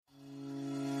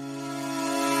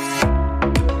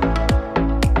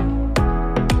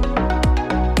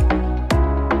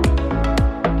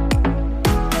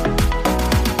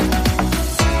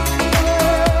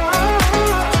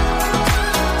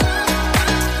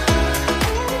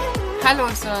Hallo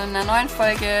zu einer neuen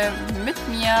Folge mit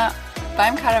mir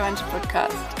beim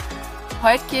Podcast.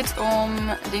 Heute geht es um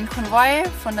den Konvoi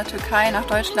von der Türkei nach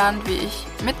Deutschland, wie ich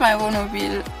mit meinem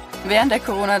Wohnmobil während der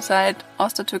Corona-Zeit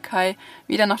aus der Türkei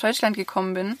wieder nach Deutschland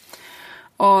gekommen bin.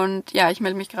 Und ja, ich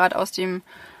melde mich gerade aus dem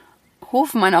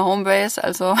Hof meiner Homebase,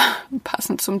 also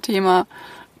passend zum Thema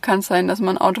kann es sein, dass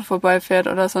man ein Auto vorbeifährt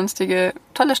oder sonstige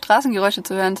tolle Straßengeräusche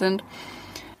zu hören sind.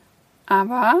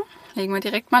 Aber legen wir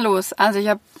direkt mal los. Also ich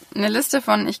habe eine Liste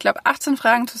von, ich glaube, 18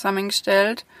 Fragen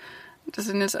zusammengestellt. Das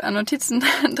sind jetzt Notizen,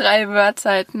 3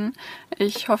 Wordseiten.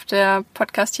 Ich hoffe, der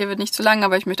Podcast hier wird nicht zu lang,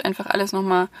 aber ich möchte einfach alles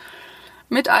nochmal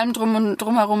mit allem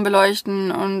drumherum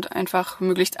beleuchten und einfach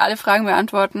möglichst alle Fragen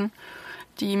beantworten,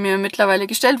 die mir mittlerweile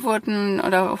gestellt wurden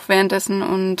oder auch währenddessen.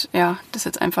 Und ja, das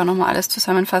jetzt einfach nochmal alles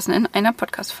zusammenfassen in einer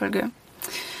Podcast-Folge.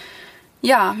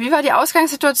 Ja, wie war die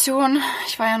Ausgangssituation?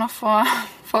 Ich war ja noch vor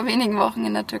wenigen Wochen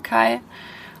in der Türkei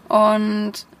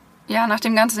und ja, nach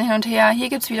dem ganzen Hin und Her, hier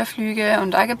gibt's wieder Flüge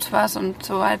und da gibt's was und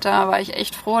so weiter, war ich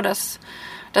echt froh, dass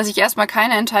ich erstmal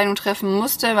keine Entscheidung treffen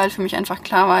musste, weil für mich einfach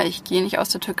klar war, ich gehe nicht aus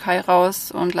der Türkei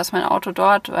raus und lasse mein Auto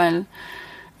dort, weil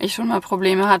ich schon mal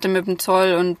Probleme hatte mit dem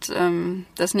Zoll und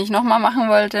das nicht nochmal machen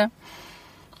wollte.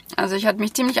 Also ich hatte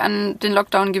mich ziemlich an den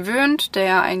Lockdown gewöhnt, der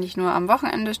ja eigentlich nur am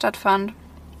Wochenende stattfand.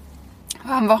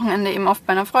 War am Wochenende eben oft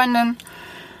bei einer Freundin,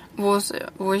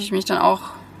 wo ich mich dann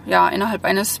auch ja innerhalb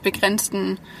eines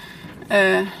begrenzten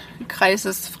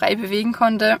Kreises frei bewegen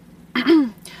konnte.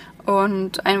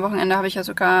 Und ein Wochenende habe ich ja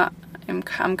sogar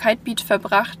am Kite Beach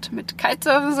verbracht, mit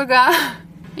Kitesurfen sogar.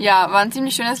 Ja, war ein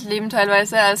ziemlich schönes Leben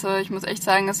teilweise. Also ich muss echt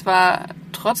sagen, es war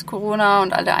trotz Corona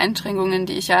und all der Einschränkungen,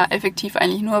 die ich ja effektiv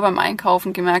eigentlich nur beim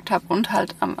Einkaufen gemerkt habe und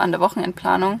halt an der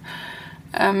Wochenendplanung,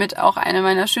 mit auch eine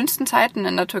meiner schönsten Zeiten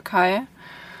in der Türkei.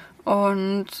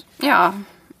 Und ja,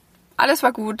 alles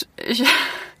war gut. Ich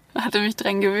hatte mich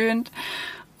dran gewöhnt.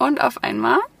 Und auf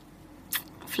einmal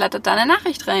flattert da eine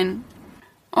Nachricht rein.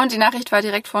 Und die Nachricht war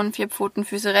direkt von 4 Pfoten,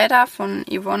 Füße, Räder von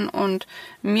Yvonne und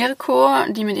Mirko,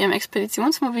 die mit ihrem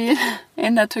Expeditionsmobil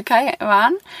in der Türkei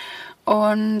waren.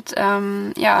 Und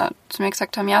zu mir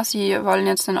gesagt haben, ja, sie wollen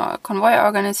jetzt einen Konvoi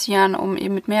organisieren, um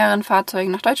eben mit mehreren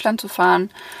Fahrzeugen nach Deutschland zu fahren.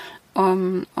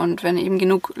 Und wenn eben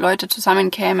genug Leute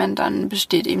zusammenkämen, dann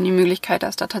besteht eben die Möglichkeit,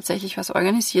 dass da tatsächlich was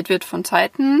organisiert wird von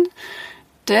Seiten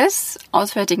des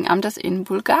Auswärtigen Amtes in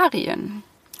Bulgarien.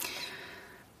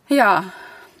 Ja,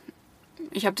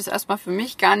 ich habe das erstmal für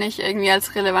mich gar nicht irgendwie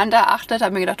als relevant erachtet,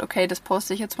 habe mir gedacht, okay, das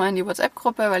poste ich jetzt mal in die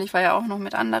WhatsApp-Gruppe, weil ich war ja auch noch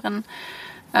mit anderen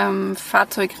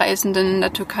Fahrzeugreisenden in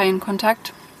der Türkei in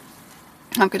Kontakt.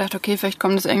 Habe gedacht, okay, vielleicht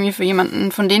kommt das irgendwie für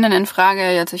jemanden von denen in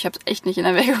Frage. Jetzt, ich habe es echt nicht in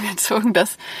Erwägung gezogen,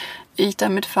 dass ich da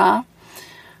mitfahre.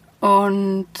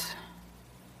 Und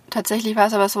tatsächlich war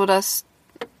es aber so, dass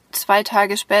 2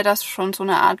 Tage später schon so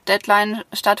eine Art Deadline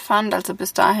stattfand. Also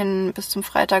bis dahin, bis zum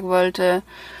Freitag wollte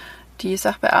die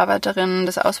Sachbearbeiterin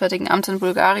des Auswärtigen Amts in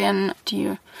Bulgarien die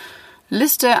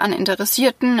Liste an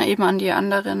Interessierten eben an die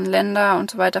anderen Länder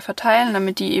und so weiter verteilen,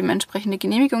 damit die eben entsprechende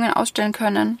Genehmigungen ausstellen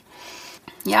können.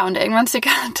 Ja, und irgendwann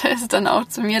sickerte es dann auch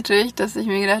zu mir durch, dass ich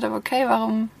mir gedacht habe, okay,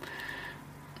 warum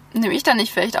nehme ich da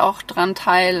nicht vielleicht auch dran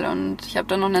teil? Und ich habe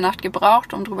dann noch eine Nacht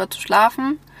gebraucht, um drüber zu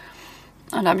schlafen.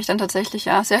 Und da habe ich dann tatsächlich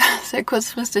ja sehr, sehr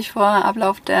kurzfristig vor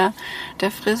Ablauf der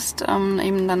Frist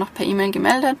eben dann noch per E-Mail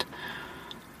gemeldet.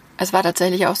 Es war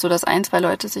tatsächlich auch so, dass 1, 2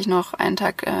 Leute sich noch einen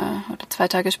Tag oder 2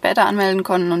 Tage später anmelden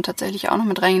konnten und tatsächlich auch noch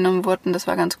mit reingenommen wurden. Das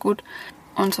war ganz gut.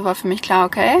 Und so war für mich klar,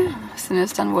 okay, es sind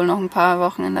jetzt dann wohl noch ein paar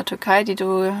Wochen in der Türkei, die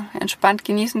du entspannt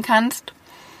genießen kannst.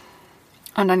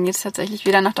 Und dann geht's tatsächlich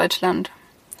wieder nach Deutschland.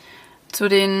 Zu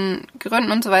den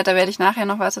Gründen und so weiter werde ich nachher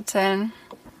noch was erzählen.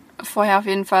 Vorher auf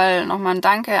jeden Fall nochmal ein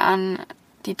Danke an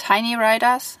die Tiny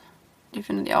Riders. Die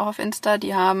findet ihr auch auf Insta.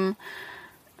 Die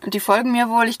folgen mir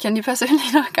wohl. Ich kenne die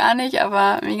persönlich noch gar nicht,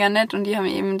 aber mega nett. Und die haben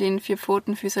eben den 4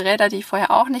 Pfoten, Füße, Räder, die ich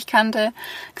vorher auch nicht kannte,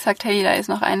 gesagt, hey, da ist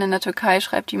noch eine in der Türkei,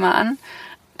 schreib die mal an.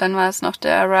 Dann war es noch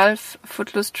der Ralph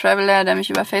Footloose Traveler, der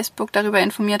mich über Facebook darüber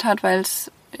informiert hat, weil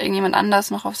es irgendjemand anders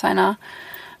noch auf seiner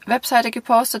Webseite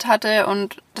gepostet hatte.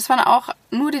 Und das waren auch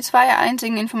nur die 2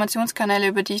 einzigen Informationskanäle,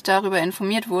 über die ich darüber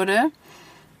informiert wurde.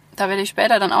 Da werde ich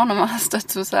später dann auch noch mal was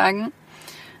dazu sagen,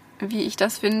 wie ich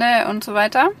das finde und so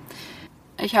weiter.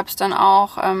 Ich habe es dann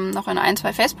auch noch in 1,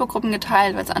 2 Facebook-Gruppen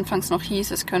geteilt, weil es anfangs noch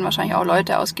hieß, es können wahrscheinlich auch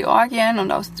Leute aus Georgien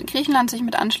und aus Griechenland sich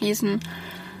mit anschließen.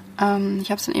 Ich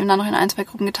habe es dann eben noch in 1, 2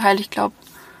 Gruppen geteilt. Ich glaube,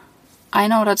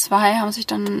 1 oder 2 haben sich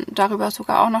dann darüber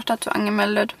sogar auch noch dazu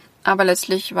angemeldet. Aber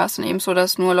letztlich war es dann eben so,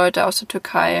 dass nur Leute aus der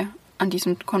Türkei an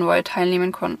diesem Konvoi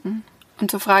teilnehmen konnten. Und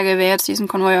zur Frage, wer jetzt diesen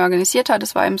Konvoi organisiert hat,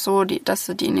 es war eben so, dass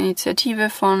die Initiative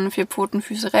von 4 Pfoten,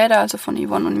 Füße, Räder, also von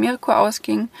Yvonne und Mirko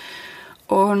ausging.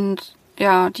 Und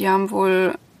ja, die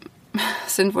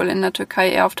sind wohl in der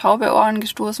Türkei eher auf taube Ohren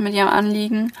gestoßen mit ihrem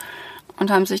Anliegen und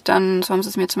haben sich dann, so haben sie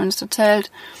es mir zumindest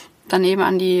erzählt, dann eben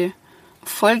an die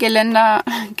Folgeländer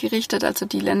gerichtet, also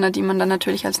die Länder, die man dann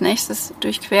natürlich als nächstes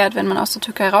durchquert, wenn man aus der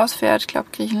Türkei rausfährt. Ich glaube,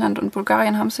 Griechenland und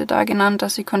Bulgarien haben sie da genannt,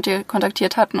 dass sie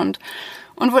kontaktiert hatten und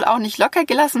wohl auch nicht locker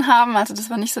gelassen haben. Also das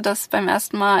war nicht so, dass beim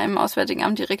ersten Mal im Auswärtigen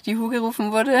Amt direkt Juhu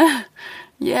gerufen wurde.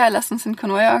 Yeah, lass uns einen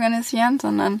Konvoi organisieren,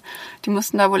 sondern die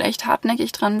mussten da wohl echt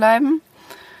hartnäckig dranbleiben.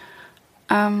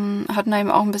 Hatten da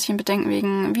eben auch ein bisschen Bedenken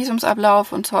wegen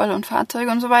Visumsablauf und Zoll und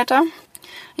Fahrzeuge und so weiter.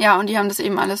 Ja, und die haben das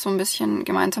eben alles so ein bisschen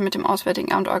gemeinsam mit dem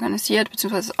Auswärtigen Amt organisiert,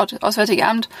 beziehungsweise das Auswärtige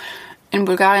Amt in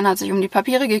Bulgarien hat sich um die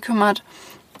Papiere gekümmert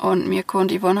und Mirko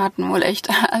und Yvonne hatten wohl echt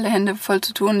alle Hände voll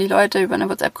zu tun, die Leute über eine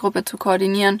WhatsApp-Gruppe zu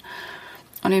koordinieren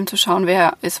und eben zu schauen,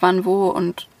 wer ist wann wo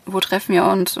und wo treffen wir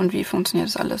uns und wie funktioniert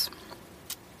das alles.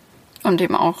 Und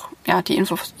eben auch ja die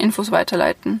Infos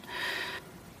weiterleiten.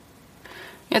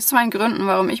 Jetzt zu meinen Gründen,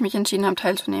 warum ich mich entschieden habe,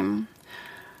 teilzunehmen.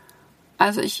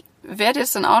 Also ich werde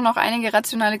jetzt dann auch noch einige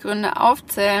rationale Gründe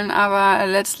aufzählen, aber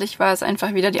letztlich war es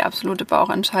einfach wieder die absolute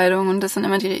Bauchentscheidung und das sind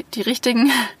immer die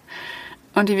richtigen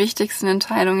und die wichtigsten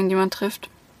Entscheidungen, die man trifft.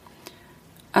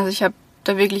 Also ich habe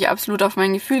da wirklich absolut auf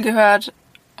mein Gefühl gehört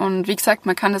und wie gesagt,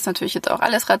 man kann das natürlich jetzt auch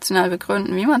alles rational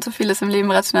begründen, wie man so vieles im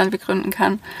Leben rational begründen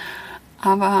kann.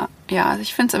 Aber ja, also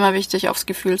ich finde es immer wichtig, aufs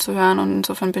Gefühl zu hören und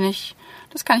insofern bin ich,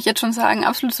 das kann ich jetzt schon sagen,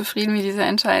 absolut zufrieden mit dieser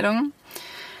Entscheidung.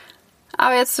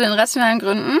 Aber jetzt zu den rationalen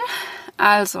Gründen.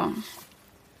 Also,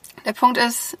 der Punkt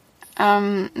ist,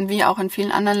 wie auch in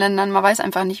vielen anderen Ländern, man weiß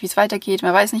einfach nicht, wie es weitergeht,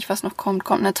 man weiß nicht, was noch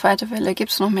kommt eine zweite Welle,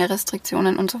 gibt es noch mehr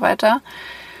Restriktionen und so weiter.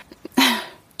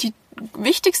 Die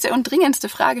wichtigste und dringendste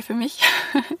Frage für mich,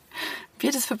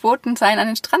 wird es verboten sein, an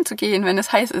den Strand zu gehen, wenn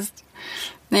es heiß ist?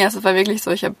 Naja, es war wirklich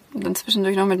so, ich habe dann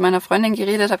zwischendurch noch mit meiner Freundin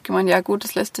geredet, habe gemeint, ja gut,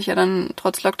 das lässt sich ja dann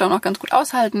trotz Lockdown auch ganz gut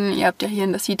aushalten, ihr habt ja hier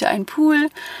in der Siete einen Pool.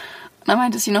 Und dann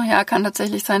meinte sie noch, ja, kann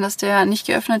tatsächlich sein, dass der nicht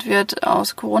geöffnet wird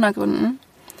aus Corona-Gründen,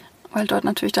 weil dort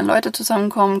natürlich dann Leute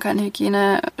zusammenkommen, keine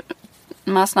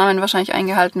Hygienemaßnahmen wahrscheinlich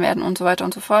eingehalten werden und so weiter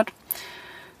und so fort.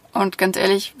 Und ganz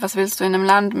ehrlich, was willst du in einem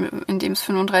Land, in dem es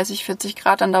 35, 40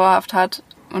 Grad dann dauerhaft hat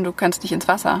und du kannst nicht ins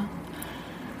Wasser?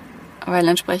 Weil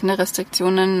entsprechende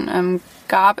Restriktionen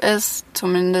gab es,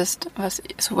 zumindest,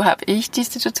 so habe ich die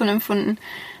Situation empfunden,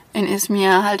 in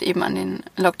Izmir halt eben an den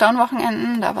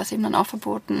Lockdown-Wochenenden, da war es eben dann auch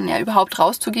verboten, ja überhaupt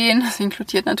rauszugehen. Das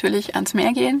inkludiert natürlich ans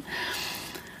Meer gehen.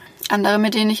 Andere,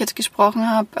 mit denen ich jetzt gesprochen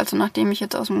habe, also nachdem ich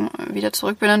jetzt wieder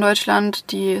zurück bin in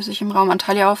Deutschland, die sich im Raum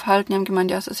Antalya aufhalten, die haben gemeint,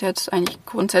 ja, es ist jetzt eigentlich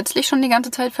grundsätzlich schon die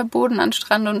ganze Zeit verboten, an den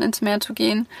Strand und ins Meer zu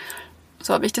gehen.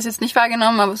 So habe ich das jetzt nicht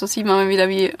wahrgenommen, aber so sieht man mal wieder,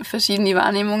 wie verschieden die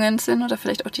Wahrnehmungen sind oder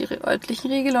vielleicht auch die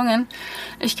örtlichen Regelungen.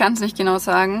 Ich kann es nicht genau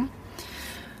sagen.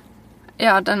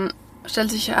 Ja, dann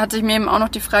hat sich mir eben auch noch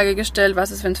die Frage gestellt,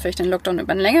 was ist, wenn es vielleicht einen Lockdown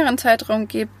über einen längeren Zeitraum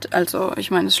gibt. Also ich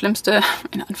meine, das Schlimmste,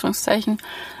 in Anführungszeichen,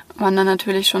 waren dann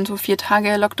natürlich schon so 4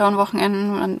 Tage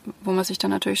Lockdown-Wochenenden, wo man sich dann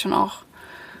natürlich schon auch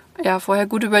vorher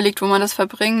gut überlegt, wo man das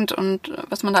verbringt und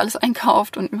was man da alles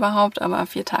einkauft und überhaupt. Aber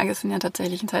 4 Tage sind ja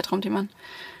tatsächlich ein Zeitraum, den man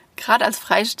gerade als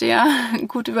Freisteher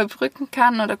gut überbrücken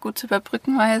kann oder gut zu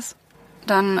überbrücken weiß.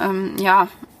 Dann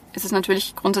ist es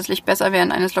natürlich grundsätzlich besser,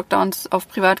 während eines Lockdowns auf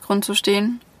Privatgrund zu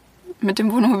stehen mit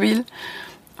dem Wohnmobil,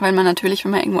 weil man natürlich,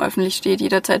 wenn man irgendwo öffentlich steht,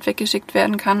 jederzeit weggeschickt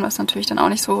werden kann, was natürlich dann auch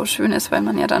nicht so schön ist, weil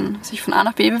man ja dann sich von A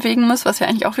nach B bewegen muss, was ja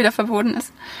eigentlich auch wieder verboten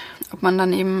ist. Ob man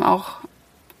dann eben auch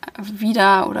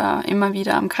wieder oder immer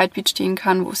wieder am Kite Beach stehen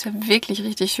kann, wo es ja wirklich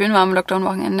richtig schön war am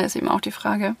Lockdown-Wochenende, ist eben auch die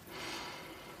Frage.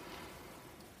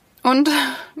 Und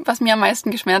was mir am meisten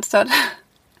geschmerzt hat,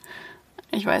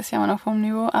 ich weiß ja immer noch vom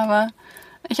Niveau, aber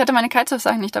ich hatte meine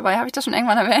Kitesurf-Sachen nicht dabei, habe ich das schon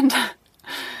irgendwann erwähnt?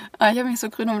 Ich habe mich so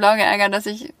grün und blau geärgert, dass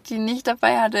ich die nicht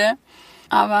dabei hatte.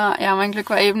 Aber ja, mein Glück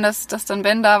war eben, dass dann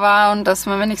Ben da war und dass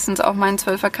wir wenigstens auch meinen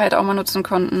 12er-Kite auch mal nutzen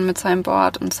konnten mit seinem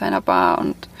Board und seiner Bar.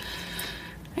 Und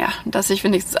ja, dass ich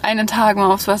wenigstens einen Tag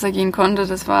mal aufs Wasser gehen konnte,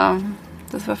 das war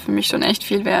für mich schon echt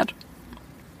viel wert.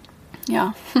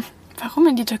 Ja, warum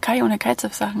in die Türkei ohne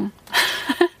Kitesurf-Sachen?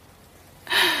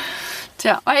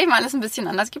 Tja, war eben alles ein bisschen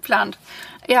anders geplant.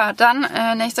 Ja, dann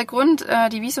nächster Grund,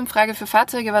 die Visumfrage für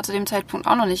Fahrzeuge war zu dem Zeitpunkt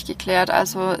auch noch nicht geklärt.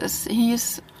 Also es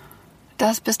hieß,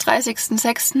 dass bis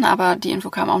 30.06., aber die Info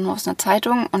kam auch nur aus einer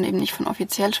Zeitung und eben nicht von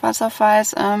offiziell schwarz auf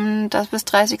weiß, dass bis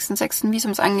 30.06.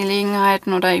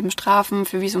 Visumsangelegenheiten oder eben Strafen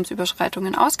für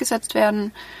Visumsüberschreitungen ausgesetzt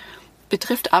werden.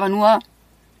 Betrifft aber nur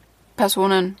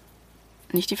Personen,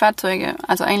 nicht die Fahrzeuge.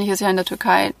 Also eigentlich ist ja in der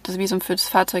Türkei das Visum für das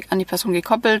Fahrzeug an die Person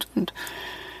gekoppelt und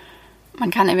man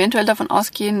kann eventuell davon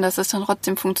ausgehen, dass es dann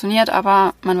trotzdem funktioniert,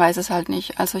 aber man weiß es halt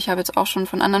nicht. Also ich habe jetzt auch schon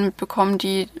von anderen mitbekommen,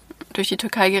 die durch die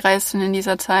Türkei gereist sind in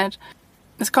dieser Zeit,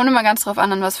 Es kommt immer ganz drauf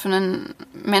an was für einen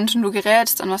Menschen du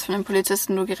gerätst, an was für einen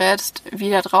Polizisten du gerätst, wie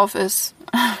der drauf ist,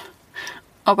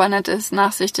 ob er nett ist,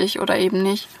 nachsichtig oder eben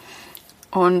nicht.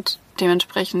 Und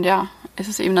dementsprechend, ja, ist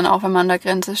es eben dann auch, wenn man an der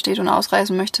Grenze steht und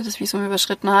ausreisen möchte, das Visum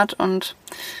überschritten hat. Und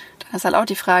dann ist halt auch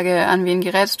die Frage, an wen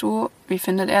gerätst du, wie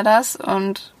findet er das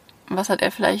und was hat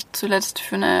er vielleicht zuletzt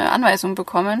für eine Anweisung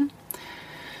bekommen,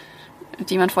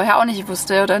 die man vorher auch nicht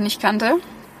wusste oder nicht kannte.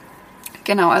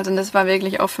 Genau, also das war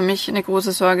wirklich auch für mich eine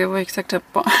große Sorge, wo ich gesagt habe,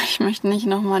 ich möchte nicht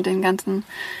nochmal den ganzen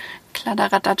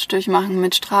Kladderadatsch durchmachen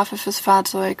mit Strafe fürs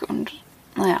Fahrzeug und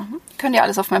naja, könnt ihr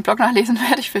alles auf meinem Blog nachlesen,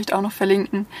 werde ich vielleicht auch noch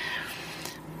verlinken.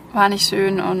 War nicht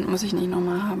schön und muss ich nicht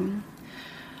nochmal haben.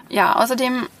 Ja,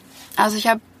 außerdem, also ich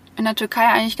habe in der Türkei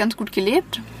eigentlich ganz gut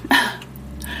gelebt.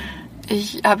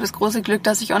 Ich habe das große Glück,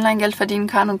 dass ich Online-Geld verdienen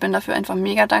kann und bin dafür einfach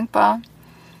mega dankbar.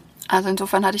 Also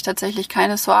insofern hatte ich tatsächlich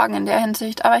keine Sorgen in der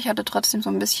Hinsicht, aber ich hatte trotzdem so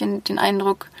ein bisschen den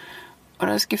Eindruck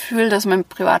oder das Gefühl, dass mein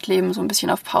Privatleben so ein bisschen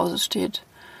auf Pause steht.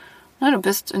 Na, du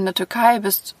bist in der Türkei,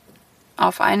 bist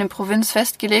auf eine Provinz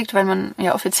festgelegt, weil man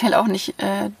ja offiziell auch nicht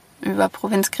über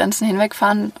Provinzgrenzen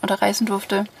hinwegfahren oder reisen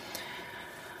durfte.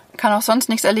 Kann auch sonst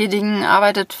nichts erledigen,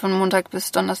 arbeitet von Montag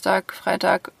bis Donnerstag,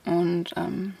 Freitag und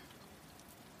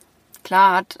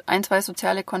klar, hat 1, 2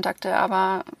 soziale Kontakte,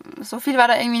 aber so viel war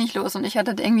da irgendwie nicht los und ich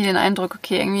hatte irgendwie den Eindruck,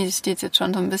 okay, irgendwie steht es jetzt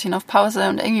schon so ein bisschen auf Pause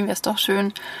und irgendwie wäre es doch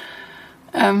schön,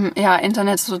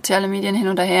 Internet, soziale Medien hin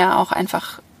oder her, auch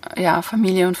einfach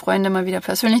Familie und Freunde mal wieder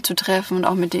persönlich zu treffen und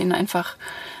auch mit denen einfach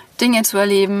Dinge zu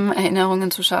erleben,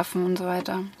 Erinnerungen zu schaffen und so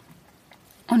weiter.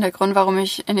 Und der Grund, warum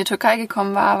ich in die Türkei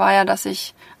gekommen war ja, dass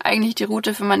ich eigentlich die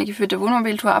Route für meine geführte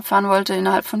Wohnmobiltour abfahren wollte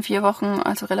innerhalb von 4 Wochen,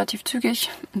 also relativ zügig.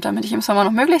 Und damit ich im Sommer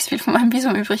noch möglichst viel von meinem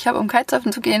Visum übrig habe, um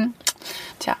Kitesurfen zu gehen.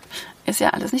 Tja, ist ja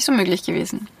alles nicht so möglich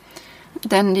gewesen.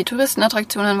 Denn die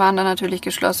Touristenattraktionen waren dann natürlich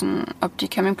geschlossen. Ob die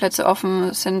Campingplätze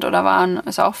offen sind oder waren,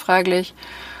 ist auch fraglich.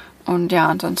 Und ja,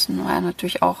 ansonsten war ja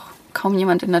natürlich auch kaum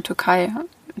jemand in der Türkei,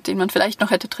 den man vielleicht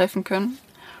noch hätte treffen können.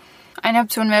 Eine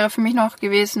Option wäre für mich noch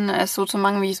gewesen, es so zu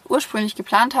machen, wie ich es ursprünglich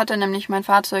geplant hatte, nämlich mein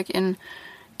Fahrzeug in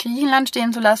Griechenland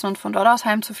stehen zu lassen und von dort aus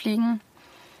heimzufliegen.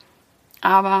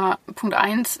 Aber Punkt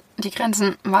 1, die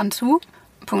Grenzen waren zu.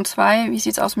 Punkt 2, wie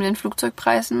sieht es aus mit den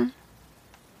Flugzeugpreisen?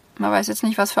 Man weiß jetzt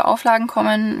nicht, was für Auflagen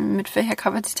kommen, mit welcher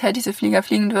Kapazität diese Flieger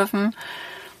fliegen dürfen,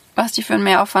 was die für einen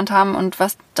Mehraufwand haben und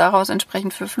was daraus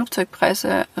entsprechend für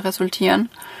Flugzeugpreise resultieren.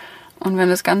 Und wenn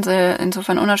das Ganze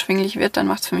insofern unerschwinglich wird, dann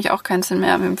macht es für mich auch keinen Sinn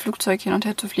mehr, mit dem Flugzeug hin und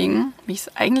her zu fliegen, wie ich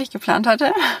es eigentlich geplant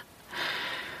hatte.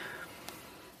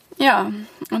 Ja,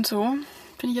 und so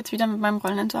bin ich jetzt wieder mit meinem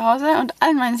Rollenden zu Hause und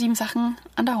allen meinen 7 Sachen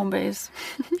an der Homebase.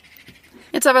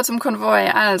 Jetzt aber zum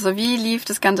Konvoi. Also, wie lief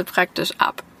das Ganze praktisch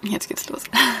ab? Jetzt geht's los.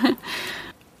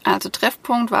 Also,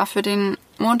 Treffpunkt war für den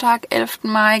Montag, 11.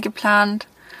 Mai geplant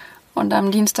und am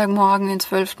Dienstagmorgen, den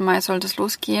 12. Mai, sollte es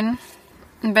losgehen.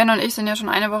 Ben und ich sind ja schon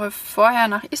eine Woche vorher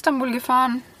nach Istanbul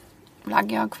gefahren. Lag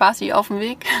ja quasi auf dem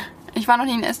Weg. Ich war noch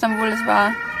nie in Istanbul, es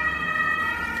war...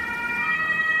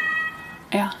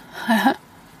 Ja,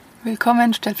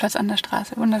 willkommen, Stellplatz an der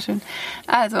Straße, wunderschön.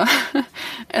 Also,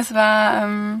 es war...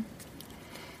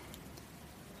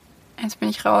 Jetzt bin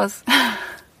ich raus.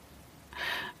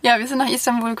 Ja, wir sind nach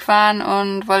Istanbul gefahren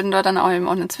und wollten dort dann auch eben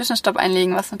auch einen Zwischenstopp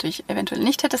einlegen, was natürlich eventuell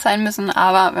nicht hätte sein müssen,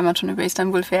 aber wenn man schon über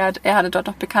Istanbul fährt, er hatte dort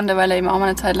noch Bekannte, weil er eben auch mal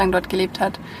eine Zeit lang dort gelebt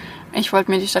hat. Ich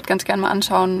wollte mir die Stadt ganz gerne mal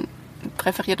anschauen,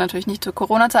 präferiert natürlich nicht zu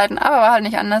Corona-Zeiten, aber war halt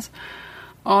nicht anders.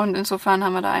 Und insofern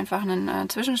haben wir da einfach einen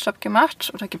Zwischenstopp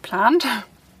gemacht oder geplant.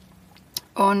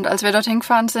 Und als wir dorthin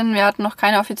gefahren sind, wir hatten noch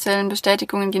keine offiziellen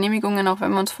Bestätigungen, Genehmigungen, auch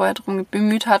wenn wir uns vorher darum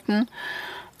bemüht hatten.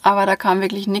 Aber da kam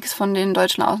wirklich nichts von den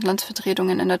deutschen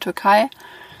Auslandsvertretungen in der Türkei.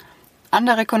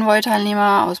 Andere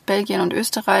Konvoi-Teilnehmer aus Belgien und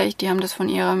Österreich, die haben das von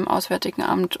ihrem Auswärtigen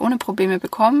Amt ohne Probleme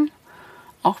bekommen.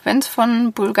 Auch wenn es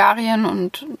von Bulgarien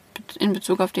und in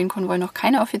Bezug auf den Konvoi noch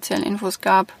keine offiziellen Infos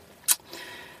gab.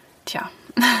 Tja,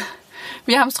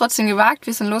 wir haben es trotzdem gewagt.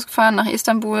 Wir sind losgefahren nach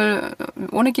Istanbul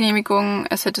ohne Genehmigung.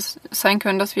 Es hätte sein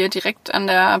können, dass wir direkt an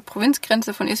der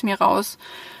Provinzgrenze von Izmir raus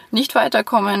nicht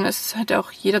weiterkommen. Es hätte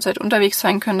auch jederzeit unterwegs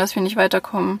sein können, dass wir nicht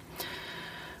weiterkommen.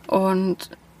 Und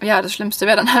ja, das Schlimmste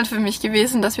wäre dann halt für mich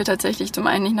gewesen, dass wir tatsächlich zum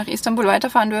einen nicht nach Istanbul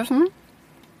weiterfahren dürfen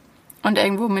und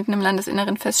irgendwo mitten im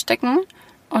Landesinneren feststecken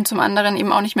und zum anderen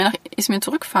eben auch nicht mehr nach Izmir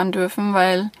zurückfahren dürfen,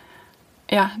 weil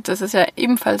ja, das ist ja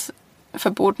ebenfalls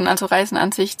verboten, also Reisen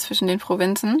an sich zwischen den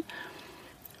Provinzen.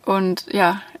 Und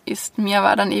ja, Izmir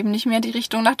war dann eben nicht mehr die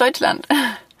Richtung nach Deutschland.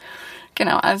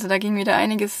 Genau, also da ging wieder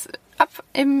einiges ab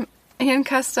im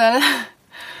Hirnkastel.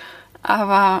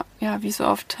 Aber ja, wie so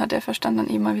oft hat der Verstand dann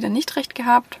eben mal wieder nicht recht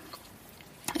gehabt.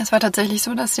 Es war tatsächlich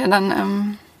so, dass ja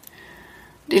dann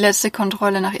die letzte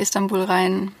Kontrolle nach Istanbul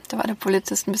rein. Da war der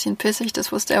Polizist ein bisschen pissig.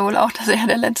 Das wusste er wohl auch, dass er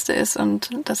der Letzte ist und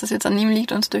dass es jetzt an ihm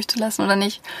liegt, uns durchzulassen oder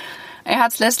nicht. Er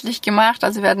hat es letztlich gemacht.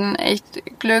 Also wir hatten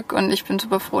echt Glück und ich bin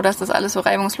super froh, dass das alles so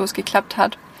reibungslos geklappt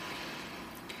hat.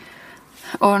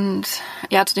 Und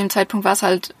ja, zu dem Zeitpunkt war es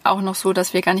halt auch noch so,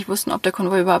 dass wir gar nicht wussten, ob der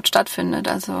Konvoi überhaupt stattfindet.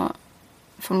 Also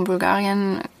von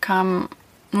Bulgarien kam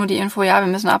nur die Info, ja, wir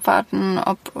müssen abwarten,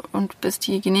 ob und bis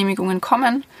die Genehmigungen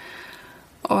kommen.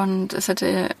 Und es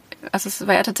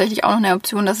war ja tatsächlich auch noch eine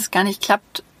Option, dass es gar nicht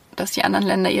klappt, dass die anderen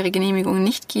Länder ihre Genehmigungen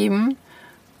nicht geben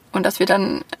und dass wir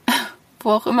dann,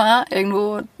 wo auch immer,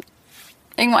 irgendwo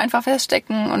einfach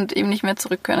feststecken und eben nicht mehr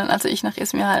zurück können. Also ich nach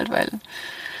Izmir halt, weil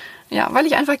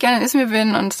ich einfach gerne in Izmir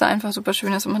bin und es da einfach super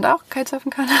schön ist und man da auch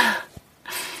Kitesurfen kann.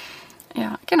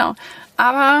 Ja, genau.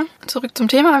 Aber zurück zum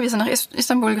Thema. Wir sind nach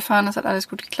Istanbul gefahren, das hat alles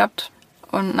gut geklappt.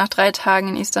 Und nach 3 Tagen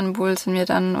in Istanbul sind wir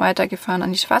dann weitergefahren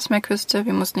an die Schwarzmeerküste.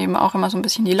 Wir mussten eben auch immer so ein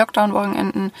bisschen die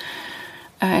Lockdown-Wochenenden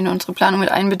in unsere Planung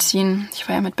mit einbeziehen. Ich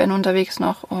war ja mit Ben unterwegs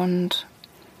noch und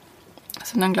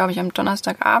sind dann, glaube ich, am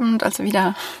Donnerstagabend, also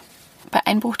wieder bei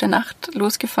Einbruch der Nacht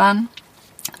losgefahren.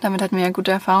 Damit hatten wir ja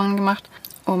gute Erfahrungen gemacht,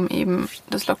 um eben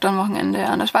das Lockdown-Wochenende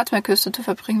an der Schwarzmeerküste zu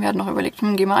verbringen. Wir hatten noch überlegt,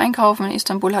 gehen wir einkaufen. In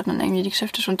Istanbul hatten dann irgendwie die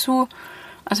Geschäfte schon zu.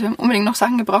 Also wir haben unbedingt noch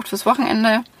Sachen gebraucht fürs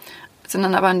Wochenende. Sind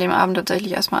dann aber an dem Abend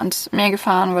tatsächlich erstmal ans Meer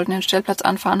gefahren, wollten den Stellplatz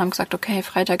anfahren, haben gesagt, okay,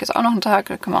 Freitag ist auch noch ein Tag,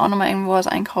 da können wir auch nochmal irgendwo was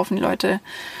einkaufen. Die Leute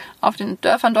auf den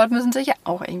Dörfern dort müssen sich ja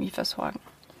auch irgendwie versorgen.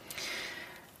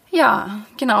 Ja,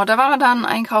 genau, da waren wir dann.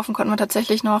 Einkaufen konnten wir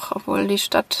tatsächlich noch, obwohl die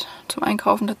Stadt zum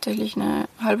Einkaufen tatsächlich eine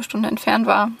halbe Stunde entfernt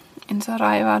war. In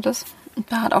Sarai war das. Und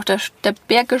da hat auch der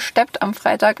Berg gesteppt am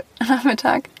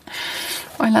Freitagnachmittag,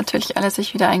 weil natürlich alle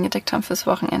sich wieder eingedeckt haben fürs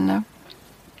Wochenende.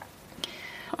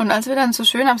 Und als wir dann so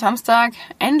schön am Samstag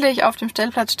endlich auf dem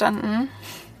Stellplatz standen,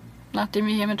 nachdem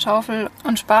wir hier mit Schaufel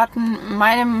und Spaten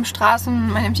meinem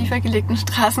tiefer gelegten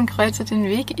Straßenkreuzer den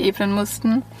Weg ebnen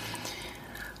mussten,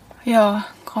 ja,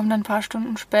 kommt dann ein paar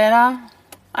Stunden später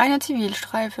eine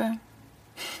Zivilstreife.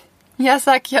 Ja,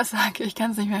 sag, ich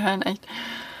kann es nicht mehr hören, echt.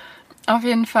 Auf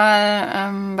jeden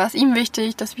Fall war es ihm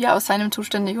wichtig, dass wir aus seinem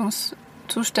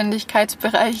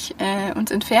Zuständigkeitsbereich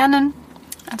uns entfernen.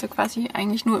 Also quasi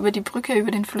eigentlich nur über die Brücke,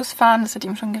 über den Fluss fahren. Das hat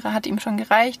ihm schon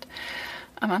gereicht.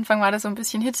 Am Anfang war das so ein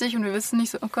bisschen hitzig und wir wissen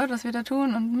nicht so, oh Gott, was wir da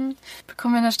tun und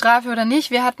bekommen wir eine Strafe oder nicht.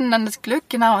 Wir hatten dann das Glück,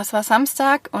 genau, es war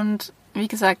Samstag und wie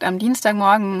gesagt, am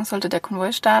Dienstagmorgen sollte der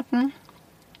Konvoi starten.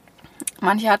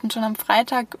 Manche hatten schon am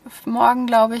Freitagmorgen,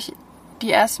 glaube ich,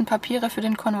 die ersten Papiere für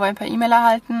den Konvoi per E-Mail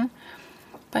erhalten.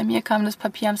 Bei mir kam das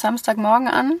Papier am Samstagmorgen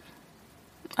an.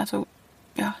 Also,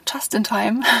 ja, just in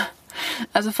time.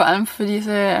 Also vor allem für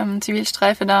diese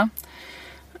Zivilstreife da.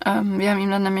 Wir haben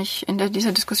ihm dann nämlich in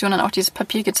dieser Diskussion dann auch dieses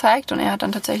Papier gezeigt und er hat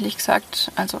dann tatsächlich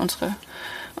gesagt, also unsere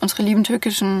lieben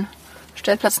türkischen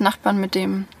Stellplatznachbarn mit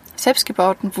dem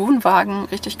selbstgebauten Wohnwagen,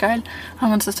 richtig geil,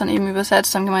 haben uns das dann eben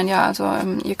übersetzt, haben gemeint, ja, also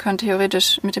ihr könnt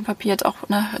theoretisch mit dem Papier jetzt auch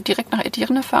direkt nach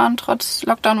Edirne fahren, trotz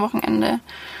Lockdown-Wochenende.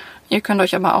 Ihr könnt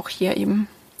euch aber auch hier eben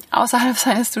außerhalb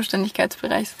seines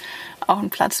Zuständigkeitsbereichs auch einen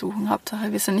Platz suchen.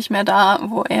 Hauptsache, wir sind nicht mehr da,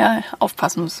 wo er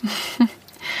aufpassen muss.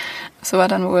 So war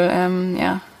dann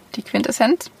wohl die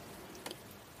Quintessenz.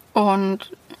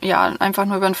 Und ja, einfach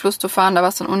nur über den Fluss zu fahren, da war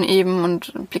es dann uneben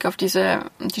und Blick auf dieses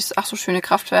ach so schöne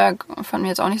Kraftwerk fanden wir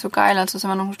jetzt auch nicht so geil. Also sind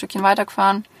wir noch ein Stückchen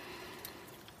weitergefahren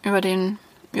über den,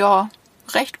 ja,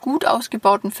 recht gut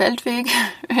ausgebauten Feldweg.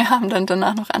 Wir haben dann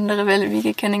danach noch andere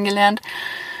Wege kennengelernt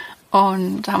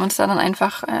und haben uns da dann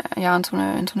einfach in so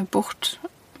eine Bucht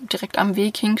direkt am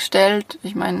Weg hingestellt.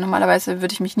 Ich meine, normalerweise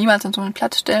würde ich mich niemals an so einen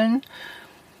Platz stellen,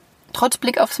 trotz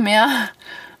Blick aufs Meer,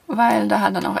 weil da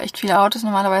halt dann auch echt viele Autos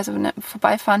normalerweise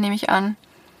vorbeifahren, nehme ich an.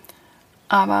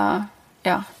 Aber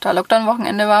ja, da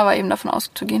Lockdown-Wochenende war eben davon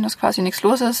auszugehen, dass quasi nichts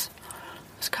los ist.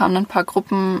 Es kamen dann ein paar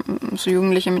Gruppen, so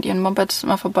Jugendliche mit ihren Mopeds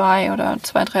immer vorbei oder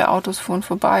 2, 3 Autos fuhren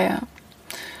vorbei.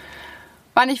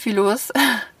 War nicht viel los.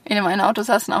 In dem einen Auto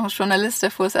saß dann auch ein Journalist,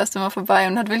 der fuhr das erste Mal vorbei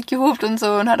und hat wild gehupt und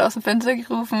so und hat aus dem Fenster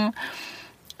gerufen.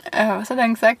 Was hat er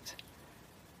dann gesagt?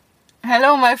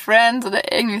 Hello, my friends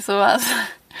oder irgendwie sowas.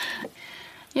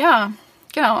 Ja,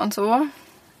 genau, und so.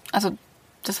 Also,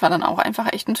 das war dann auch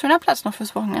einfach echt ein schöner Platz noch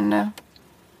fürs Wochenende.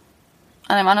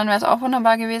 An dem anderen wäre es auch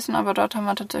wunderbar gewesen, aber dort haben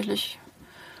wir tatsächlich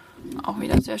auch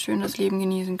wieder sehr schön das Leben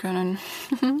genießen können.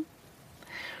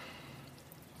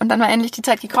 Und dann war endlich die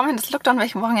Zeit gekommen, das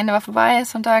Lockdown-Wochenende war vorbei,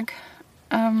 Sonntag,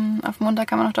 auf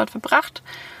Montag haben wir noch dort verbracht.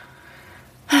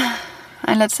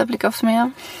 Ein letzter Blick aufs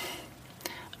Meer.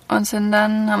 Und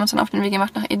haben uns dann auf den Weg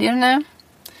gemacht nach Edirne.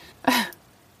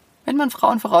 Wenn man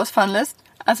Frauen vorausfahren lässt.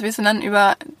 Also wir sind dann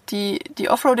über die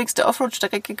offroadigste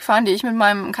Offroad-Strecke gefahren, die ich mit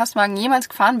meinem Kastenwagen jemals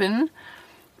gefahren bin.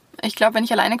 Ich glaube, wenn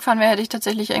ich alleine gefahren wäre, hätte ich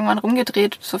tatsächlich irgendwann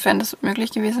rumgedreht, sofern das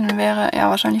möglich gewesen wäre. Ja,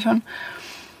 wahrscheinlich schon.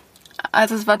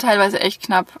 Also es war teilweise echt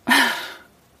knapp.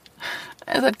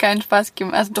 Es hat keinen Spaß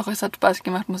gemacht. Also doch, es hat Spaß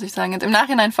gemacht, muss ich sagen. Jetzt im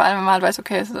Nachhinein vor allem, wenn man halt weiß,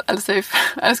 okay, es ist alles safe,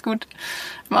 alles gut.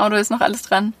 Im Auto ist noch alles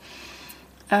dran.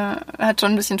 Hat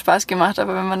schon ein bisschen Spaß gemacht,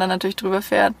 aber wenn man dann natürlich drüber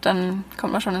fährt, dann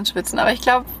kommt man schon ins Schwitzen. Aber ich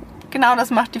glaube, genau das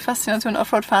macht die Faszination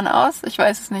Offroad-Fahren aus. Ich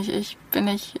weiß es nicht, ich bin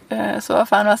nicht so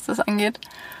erfahren, was das angeht.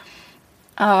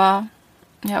 Aber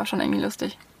ja, schon irgendwie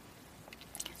lustig.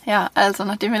 Ja, also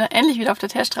nachdem wir dann endlich wieder auf der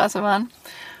Teerstraße waren,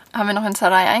 haben wir noch in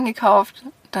Sarai eingekauft.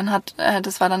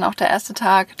 Das war dann auch der erste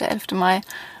Tag, der 11. Mai,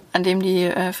 an dem die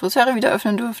Friseure wieder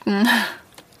öffnen durften.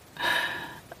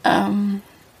 Da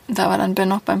war dann Ben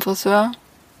noch beim Friseur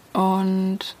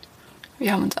und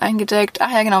wir haben uns eingedeckt.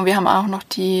 Ach ja, genau, wir haben auch noch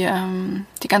die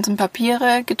ganzen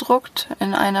Papiere gedruckt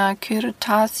in einer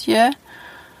Kırtasiye,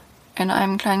 in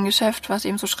einem kleinen Geschäft, was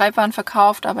eben so Schreibwaren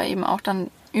verkauft, aber eben auch dann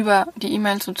über die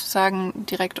E-Mail sozusagen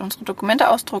direkt unsere Dokumente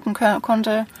ausdrucken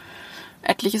konnte.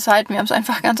 Etliche Seiten, wir haben es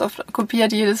einfach ganz oft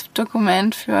kopiert, jedes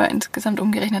Dokument für insgesamt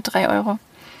umgerechnet 3 Euro.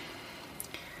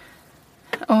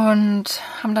 Und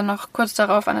haben dann noch kurz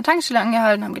darauf an der Tankstelle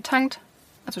angehalten, haben getankt,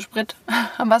 also Sprit,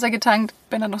 haben Wasser getankt,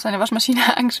 Ben hat noch seine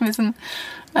Waschmaschine angeschmissen,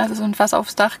 also so ein Fass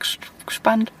aufs Dach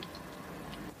gespannt.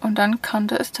 Und dann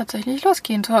konnte es tatsächlich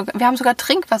losgehen. Wir haben sogar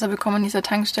Trinkwasser bekommen in dieser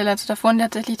Tankstelle. Also da fuhren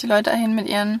tatsächlich die Leute hin mit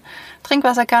ihren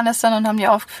Trinkwasserkanistern und haben die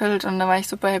aufgefüllt. Und da war ich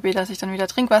super happy, dass ich dann wieder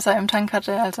Trinkwasser im Tank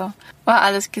hatte. Also war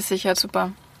alles gesichert,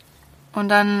 super. Und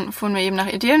dann fuhren wir eben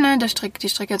nach Edirne. Die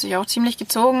Strecke hat sich auch ziemlich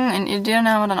gezogen. In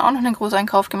Edirne haben wir dann auch noch einen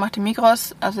Großeinkauf gemacht im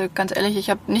Migros. Also ganz ehrlich,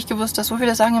 ich habe nicht gewusst, dass so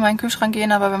viele Sachen in meinen Kühlschrank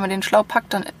gehen. Aber wenn man den schlau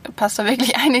packt, dann passt da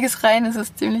wirklich einiges rein. Das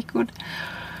ist ziemlich gut.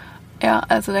 Ja,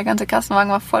 also der ganze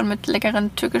Kastenwagen war voll mit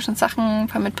leckeren türkischen Sachen, ein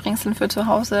paar Mitbringseln für zu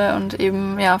Hause und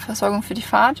eben ja Versorgung für die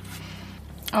Fahrt.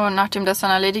 Und nachdem das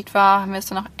dann erledigt war, haben wir es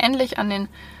dann auch endlich an den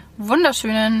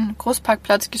wunderschönen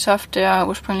Großparkplatz geschafft, der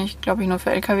ursprünglich, glaube ich, nur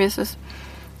für LKWs ist,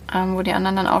 wo die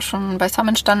anderen dann auch schon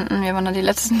beisammen standen. Wir waren dann die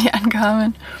Letzten, die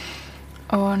ankamen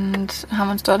und haben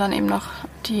uns dort dann eben noch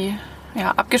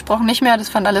abgesprochen nicht mehr, das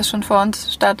fand alles schon vor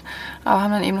uns statt, aber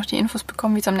haben dann eben noch die Infos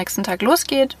bekommen, wie es am nächsten Tag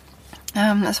losgeht.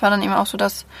 Es war dann eben auch so,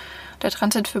 dass der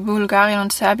Transit für Bulgarien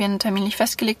und Serbien terminlich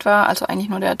festgelegt war, also eigentlich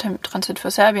nur der Transit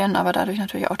für Serbien, aber dadurch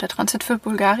natürlich auch der Transit für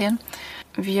Bulgarien.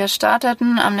 Wir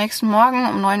starteten am nächsten Morgen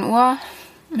um 9 Uhr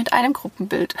mit einem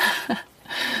Gruppenbild.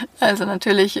 Also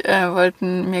natürlich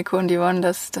wollten Mirko und Yvonne,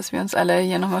 dass wir uns alle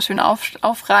hier nochmal schön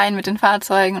aufreihen mit den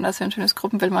Fahrzeugen und dass wir ein schönes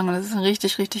Gruppenbild machen. Und das ist ein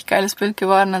richtig, richtig geiles Bild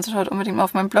geworden. Also schaut unbedingt mal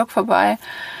auf meinem Blog vorbei.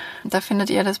 Da findet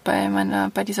ihr das bei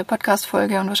dieser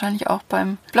Podcast-Folge und wahrscheinlich auch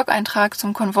beim Blog-Eintrag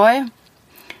zum Konvoi.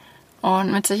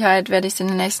 Und mit Sicherheit werde ich es in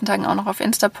den nächsten Tagen auch noch auf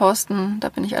Insta posten. Da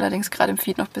bin ich allerdings gerade im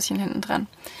Feed noch ein bisschen hinten dran.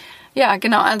 Ja,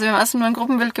 genau. Also wir haben erst nur ein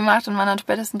Gruppenbild gemacht und waren dann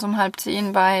spätestens um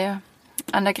 9:30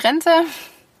 an der Grenze,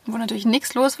 wo natürlich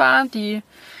nichts los war. Die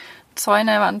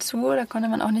Zäune waren zu, da konnte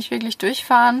man auch nicht wirklich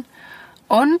durchfahren.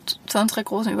 Und zu unserer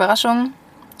großen Überraschung,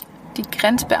 die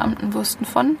Grenzbeamten wussten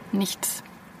von nichts.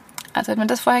 Also hätte man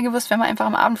das vorher gewusst, wären wir einfach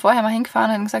am Abend vorher mal hingefahren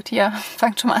und hätten gesagt, hier,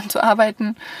 fangt schon mal an zu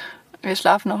arbeiten. Wir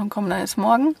schlafen noch und kommen dann jetzt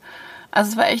morgen.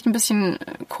 Also es war echt ein bisschen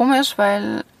komisch,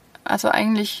 weil also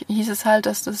eigentlich hieß es halt,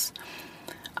 dass das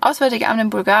Auswärtige Amt in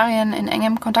Bulgarien in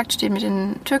engem Kontakt steht mit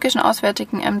den türkischen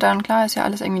Auswärtigen Ämtern. Klar, ist ja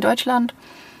alles irgendwie Deutschland.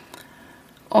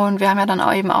 Und wir haben ja dann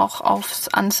auch eben auch aufs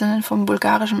Ansinnen vom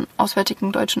bulgarischen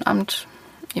Auswärtigen Deutschen Amt,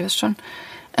 ihr wisst schon,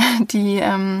 die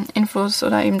Infos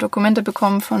oder eben Dokumente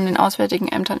bekommen von den auswärtigen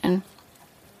Ämtern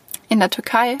in der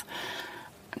Türkei,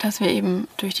 dass wir eben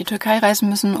durch die Türkei reisen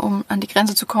müssen, um an die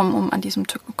Grenze zu kommen, um an diesem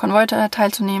Konvoi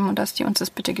teilzunehmen und dass die uns das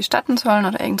bitte gestatten sollen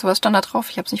oder irgend sowas stand da drauf.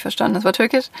 Ich habe es nicht verstanden, das war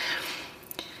türkisch.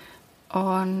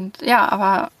 Und ja,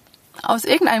 aber aus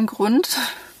irgendeinem Grund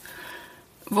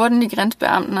wurden die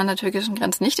Grenzbeamten an der türkischen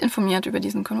Grenze nicht informiert über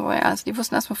diesen Konvoi. Also die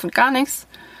wussten erstmal von gar nichts,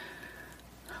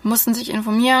 mussten sich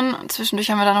informieren. Zwischendurch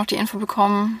haben wir dann noch die Info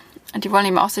bekommen, die wollen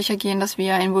eben auch sicher gehen, dass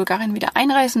wir in Bulgarien wieder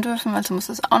einreisen dürfen. Also muss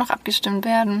das auch noch abgestimmt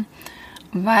werden.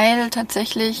 Weil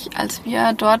tatsächlich, als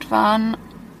wir dort waren,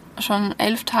 schon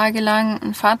 11 Tage lang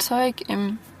ein Fahrzeug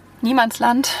im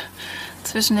Niemandsland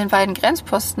zwischen den beiden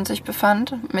Grenzposten sich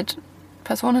befand, mit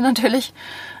Personen natürlich,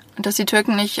 und dass die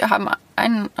Türken nicht haben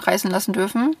einreisen lassen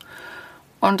dürfen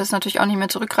und das natürlich auch nicht mehr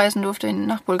zurückreisen durfte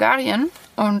nach Bulgarien.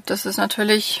 Und das ist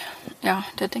natürlich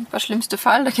der denkbar schlimmste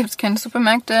Fall. Da gibt es keine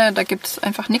Supermärkte, da gibt es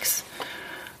einfach nichts.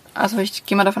 Also ich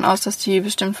gehe mal davon aus, dass die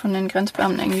bestimmt von den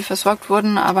Grenzbeamten irgendwie versorgt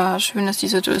wurden, aber schön ist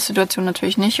diese Situation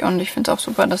natürlich nicht und ich finde es auch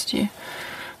super, dass die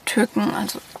Türken,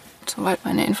 also soweit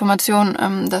meine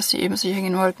Information, dass sie eben sicher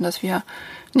gehen wollten, dass wir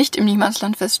nicht im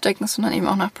Niemandsland feststecken, sondern eben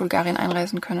auch nach Bulgarien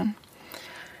einreisen können.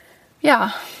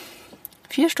 Ja,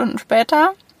 4 Stunden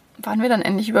später waren wir dann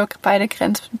endlich über beide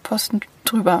Grenzposten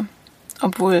drüber,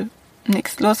 obwohl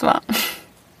nichts los war.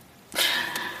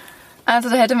 Also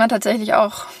da hätte man tatsächlich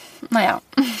auch,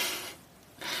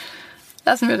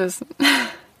 lassen wir das.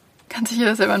 Kann sich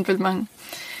jeder selber ein Bild machen.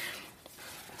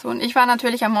 So, und ich war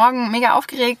natürlich am Morgen mega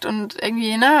aufgeregt und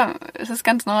irgendwie, es ist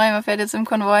ganz neu, man fährt jetzt im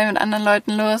Konvoi mit anderen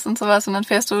Leuten los und sowas und dann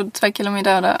fährst du 2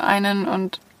 Kilometer oder einen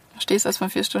und stehst erst mal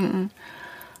 4 Stunden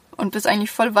und bist eigentlich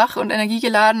voll wach und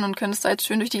energiegeladen und könntest da jetzt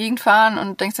schön durch die Gegend fahren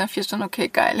und denkst dann 4 Stunden, okay,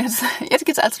 geil, jetzt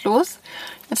geht's alles los.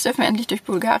 Jetzt dürfen wir endlich durch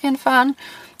Bulgarien fahren.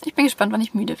 Ich bin gespannt, wann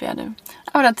ich müde werde.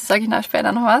 Aber dazu sage ich nachher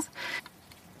später noch was.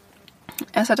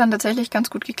 Es hat dann tatsächlich ganz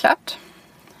gut geklappt.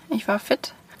 Ich war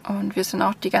fit und wir sind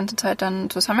auch die ganze Zeit dann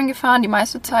zusammengefahren. Die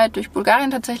meiste Zeit durch Bulgarien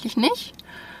tatsächlich nicht.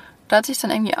 Da hat sich dann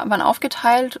irgendwie wann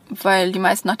aufgeteilt, weil die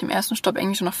meisten nach dem ersten Stopp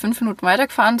irgendwie schon noch 5 Minuten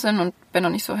weitergefahren sind und bin noch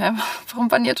nicht so, warum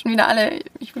fahren jetzt schon wieder alle?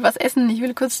 Ich will was essen, ich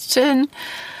will kurz chillen.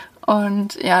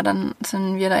 Und ja, dann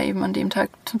sind wir da eben an dem Tag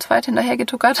zum zweiten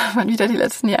hinterhergetuckert, weil wieder die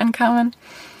letzten, die ankamen.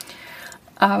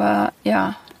 Aber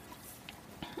ja,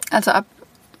 also ab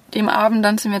dem Abend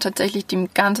dann sind wir tatsächlich die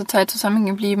ganze Zeit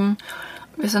zusammengeblieben.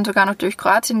 Wir sind sogar noch durch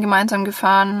Kroatien gemeinsam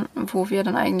gefahren, wo wir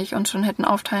dann eigentlich uns schon hätten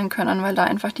aufteilen können, weil da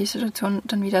einfach die Situation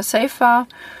dann wieder safe war.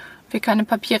 Wir keine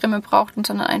Papiere mehr brauchten,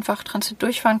 sondern einfach Transit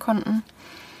durchfahren konnten.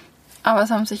 Aber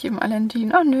es haben sich eben alle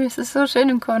entschieden, oh nö, es ist so schön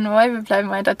im Konvoi, wir bleiben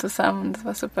weiter zusammen. Das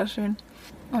war super schön.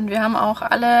 Und wir haben auch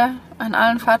alle an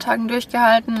allen Fahrtagen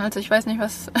durchgehalten. Also ich weiß nicht,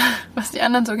 was die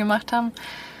anderen so gemacht haben.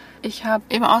 Ich habe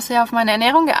eben auch sehr auf meine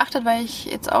Ernährung geachtet, weil ich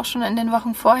jetzt auch schon in den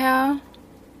Wochen vorher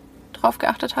drauf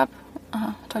geachtet habe.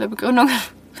 Aha, tolle Begründung.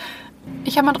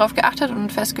 Ich habe mal drauf geachtet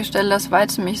und festgestellt, dass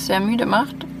Weizen mich sehr müde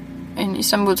macht. In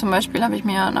Istanbul zum Beispiel habe ich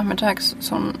mir nachmittags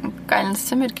so einen geilen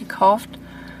Simit gekauft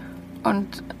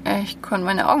und ich konnte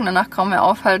meine Augen danach kaum mehr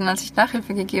aufhalten, als ich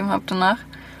Nachhilfe gegeben habe danach.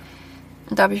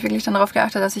 Da habe ich wirklich dann darauf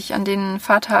geachtet, dass ich an den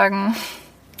Fahrtagen,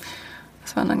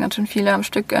 das waren dann ganz schön viele am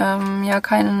Stück,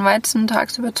 keinen Weizen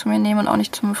tagsüber zu mir nehme und auch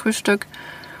nicht zum Frühstück.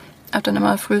 Habe dann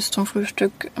immer frühst zum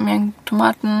Frühstück mir einen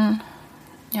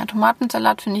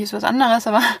Tomatensalat finde ich ist was anderes,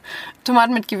 aber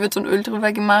Tomaten mit Gewürz und Öl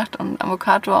drüber gemacht und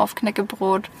Avocado auf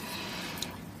Knäckebrot.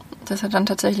 Das hat dann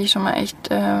tatsächlich schon mal echt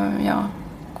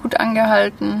gut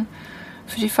angehalten.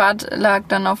 Für die Fahrt lag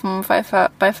dann auf dem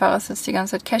Beifahrersitz die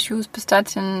ganze Zeit Cashews,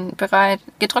 Pistazien bereit.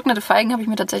 Getrocknete Feigen habe ich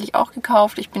mir tatsächlich auch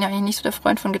gekauft. Ich bin ja eigentlich nicht so der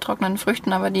Freund von getrockneten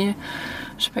Früchten, aber die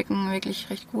schmecken wirklich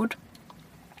recht gut.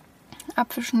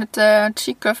 Apfelschnitte,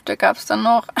 Cheekköfte gab es dann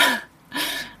noch.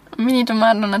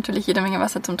 Mini-Tomaten und natürlich jede Menge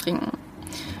Wasser zum Trinken.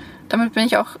 Damit bin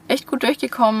ich auch echt gut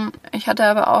durchgekommen. Ich hatte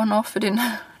aber auch noch für den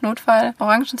Notfall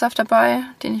Orangensaft dabei,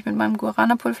 den ich mit meinem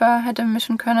Guarana-Pulver hätte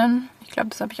mischen können. Ich glaube,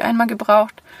 das habe ich einmal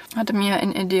gebraucht. Hatte mir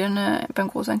in Edirne beim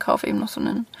Großeinkauf eben noch so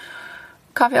einen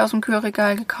Kaffee aus dem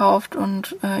Kühlregal gekauft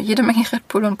und jede Menge Red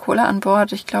Bull und Cola an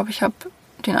Bord. Ich glaube, ich habe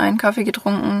den einen Kaffee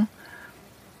getrunken,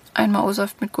 einmal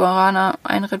O-Saft mit Guarana,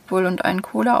 ein Red Bull und einen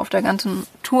Cola auf der ganzen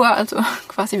Tour. Also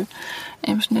quasi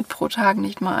im Schnitt pro Tag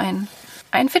nicht mal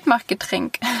ein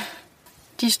Fitmachgetränk.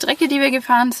 Die Strecke, die wir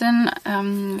gefahren sind,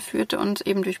 führte uns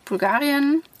eben durch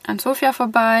Bulgarien, an Sofia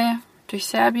vorbei, durch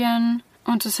Serbien.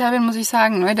 Und zu Serbien muss ich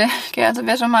sagen, Leute, also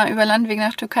wer schon mal über Landweg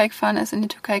nach Türkei gefahren ist, in die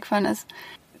Türkei gefahren ist,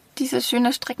 dieser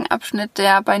schöne Streckenabschnitt,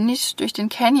 der bei Niš durch den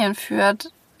Canyon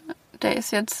führt, der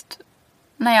ist jetzt,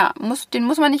 den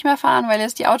muss man nicht mehr fahren, weil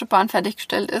jetzt die Autobahn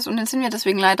fertiggestellt ist und den sind wir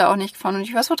deswegen leider auch nicht gefahren. Und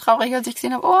ich war so traurig, als ich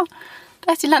gesehen habe, oh,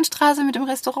 da ist die Landstraße mit dem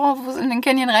Restaurant, wo es in den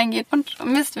Canyon reingeht. Und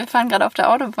Mist, wir fahren gerade auf der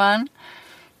Autobahn.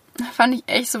 Fand ich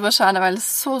echt super schade, weil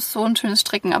es so ein schönes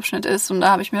Streckenabschnitt ist. Und da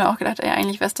habe ich mir auch gedacht,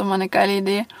 eigentlich wäre es doch mal eine geile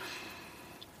Idee,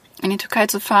 in die Türkei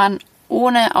zu fahren,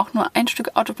 ohne auch nur ein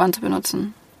Stück Autobahn zu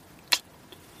benutzen.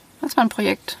 Das war ein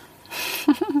Projekt.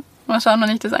 Mal schauen, wann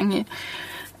ich das angehe.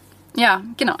 Ja,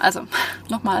 genau, also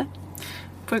nochmal.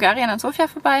 Bulgarien an Sofia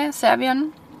vorbei,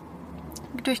 Serbien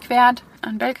durchquert,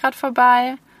 an Belgrad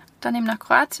vorbei, dann eben nach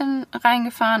Kroatien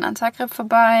reingefahren, an Zagreb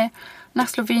vorbei, nach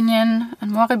Slowenien,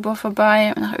 an Maribor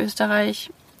vorbei, nach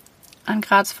Österreich, an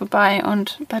Graz vorbei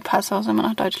und bei Passau sind wir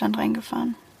nach Deutschland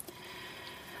reingefahren.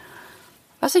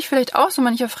 Was sich vielleicht auch so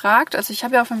mancher fragt, also ich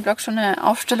habe ja auf meinem Blog schon eine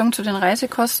Aufstellung zu den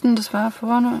Reisekosten, das war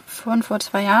vor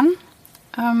 2 Jahren,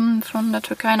 von der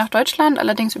Türkei nach Deutschland,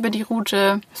 allerdings über die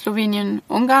Route Slowenien,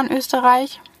 Ungarn,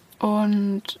 Österreich.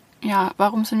 Und ja,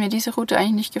 warum sind wir diese Route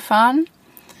eigentlich nicht gefahren?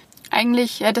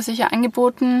 Eigentlich hätte es sich ja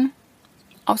angeboten,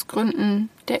 aus Gründen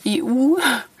der EU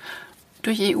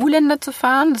durch EU-Länder zu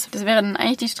fahren. Das wäre dann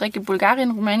eigentlich die Strecke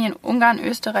Bulgarien, Rumänien, Ungarn,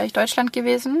 Österreich, Deutschland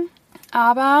gewesen.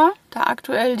 Aber da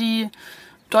aktuell die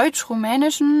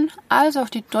deutsch-rumänischen als auch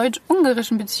die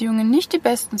deutsch-ungarischen Beziehungen nicht die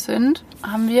besten sind,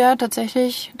 haben wir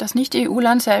tatsächlich das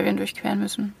Nicht-EU-Land Serbien durchqueren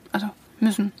müssen. Also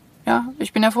müssen, ja.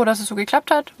 Ich bin ja froh, dass es so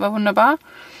geklappt hat, war wunderbar.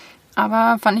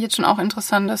 Aber fand ich jetzt schon auch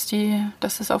interessant,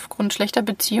 dass es aufgrund schlechter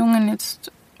Beziehungen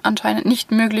jetzt anscheinend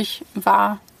nicht möglich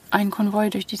war, einen Konvoi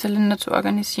durch diese Länder zu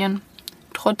organisieren.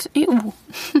 Trotz EU.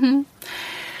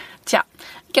 Tja,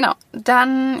 genau.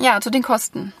 Dann, ja, zu den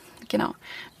Kosten. Genau.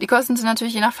 Die Kosten sind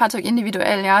natürlich je nach Fahrzeug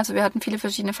individuell, ja. Also wir hatten viele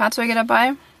verschiedene Fahrzeuge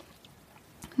dabei.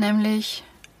 Nämlich,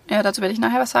 ja, dazu werde ich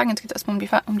nachher was sagen. Jetzt geht es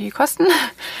erstmal um die Kosten.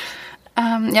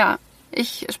 Ja,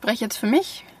 ich spreche jetzt für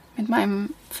mich mit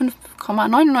meinem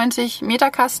 5,99 Meter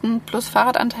Kasten plus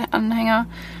Fahrradanhänger,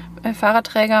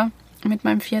 Fahrradträger mit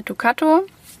meinem Fiat Ducato.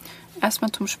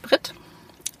 Erstmal zum Sprit.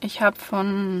 Ich habe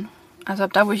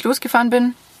ab da, wo ich losgefahren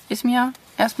bin, Izmir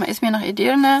nach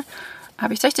Edirne,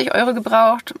 habe ich 60 Euro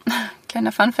gebraucht.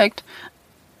 Kleiner Funfact.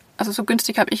 Also so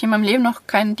günstig habe ich in meinem Leben noch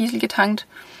keinen Diesel getankt.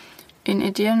 In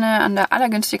Edirne an der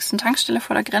allergünstigsten Tankstelle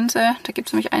vor der Grenze. Da gibt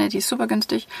es nämlich eine, die ist super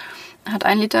günstig. Hat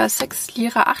 1 Liter 6,38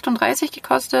 Lira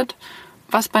gekostet,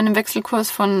 was bei einem Wechselkurs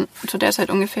von zu der Zeit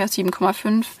ungefähr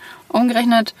 7,5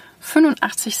 umgerechnet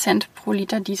 85 Cent pro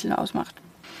Liter Diesel ausmacht.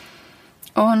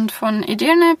 Und von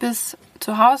Edirne bis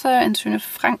zu Hause ins schöne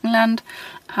Frankenland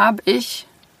habe ich,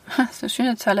 das ist eine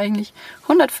schöne Zahl eigentlich,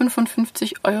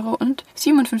 155 Euro und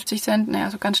 57 Cent, naja,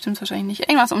 so ganz stimmt es wahrscheinlich nicht,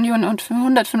 irgendwas um die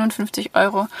 155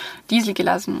 Euro Diesel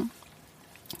gelassen.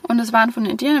 Und es waren von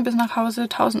Edirne bis nach Hause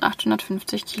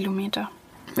 1850 Kilometer.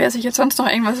 Wer sich jetzt sonst noch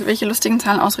welche lustigen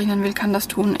Zahlen ausrechnen will, kann das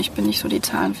tun. Ich bin nicht so die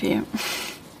Zahlenfee.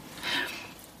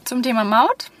 Zum Thema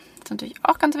Maut, das ist natürlich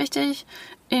auch ganz wichtig.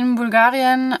 In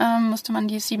Bulgarien musste man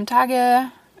die 7 Tage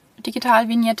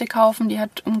Digital-Vignette kaufen. Die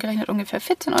hat umgerechnet ungefähr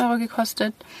 14 Euro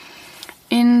gekostet.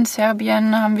 In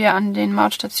Serbien haben wir an den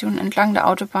Mautstationen entlang der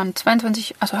Autobahn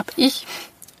habe ich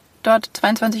dort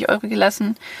 22 Euro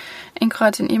gelassen. In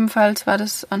Kroatien ebenfalls war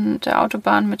das an der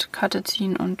Autobahn mit Karte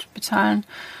ziehen und bezahlen.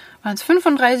 Waren es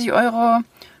 35 Euro.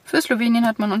 Für Slowenien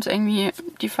hat man uns irgendwie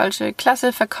die falsche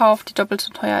Klasse verkauft, die doppelt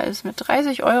so teuer ist, mit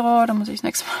 30 Euro. Da muss ich das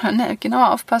nächste Mal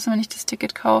genauer aufpassen, wenn ich das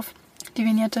Ticket kaufe. Die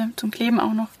Vignette zum Kleben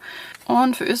auch noch.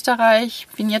 Und für Österreich,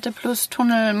 Vignette plus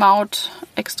Tunnel, Maut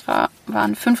extra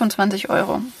waren 25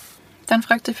 Euro. Dann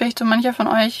fragt sich vielleicht so mancher von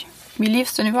euch, wie lief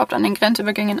es denn überhaupt an den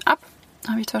Grenzübergängen ab?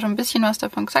 Da habe ich zwar schon ein bisschen was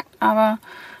davon gesagt, aber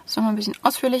es ist noch mal ein bisschen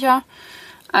ausführlicher.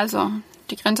 Also,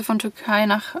 die Grenze von Türkei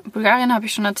nach Bulgarien habe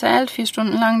ich schon erzählt. 4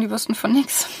 Stunden lang, die wussten von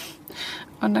nichts.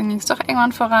 Und dann ging es doch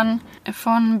irgendwann voran.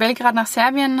 Von Belgrad nach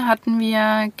Serbien hatten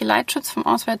wir Geleitschutz vom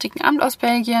Auswärtigen Amt aus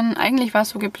Belgien. Eigentlich war es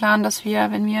so geplant, dass wir,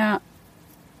 habe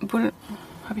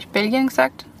ich Belgien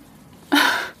gesagt?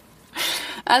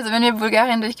 Also, wenn wir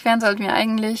Bulgarien durchqueren, sollten wir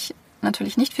eigentlich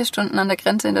natürlich nicht 4 Stunden an der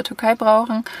Grenze in der Türkei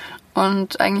brauchen.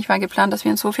 Und eigentlich war geplant, dass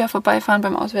wir in Sofia vorbeifahren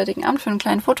beim Auswärtigen Amt für einen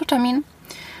kleinen Fototermin.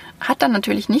 Hat dann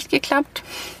natürlich nicht geklappt.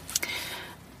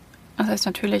 Das heißt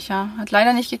natürlich, ja, hat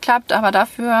leider nicht geklappt, aber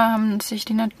dafür haben sich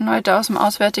die netten Leute aus dem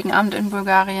Auswärtigen Amt in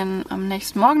Bulgarien am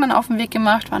nächsten Morgen dann auf den Weg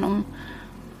gemacht, waren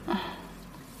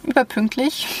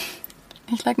überpünktlich.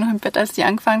 Ich lag noch im Bett, als die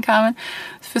angefahren kamen.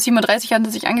 Für 7:30 Uhr hatten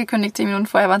sie sich angekündigt, 10 Minuten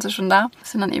vorher waren sie schon da.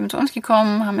 Sind dann eben zu uns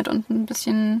gekommen, haben mit uns ein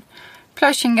bisschen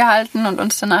Pläuschchen gehalten und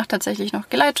uns danach tatsächlich noch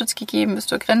Geleitschutz gegeben bis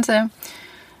zur Grenze.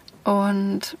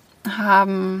 Und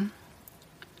haben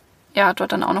ja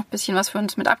dort dann auch noch ein bisschen was für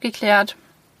uns mit abgeklärt.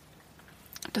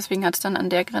 Deswegen hat es dann an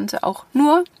der Grenze auch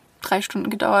nur 3 Stunden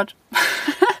gedauert.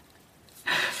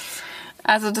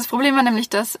 Also das Problem war nämlich,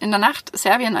 dass in der Nacht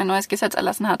Serbien ein neues Gesetz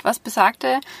erlassen hat, was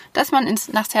besagte, dass man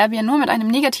nach Serbien nur mit einem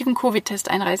negativen Covid-Test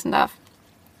einreisen darf.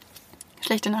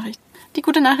 Schlechte Nachricht. Die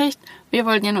gute Nachricht, wir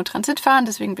wollten ja nur Transit fahren,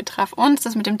 deswegen betraf uns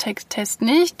das mit dem Test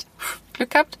nicht.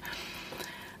 Glück gehabt.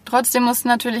 Trotzdem mussten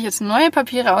natürlich jetzt neue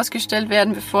Papiere ausgestellt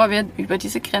werden, bevor wir über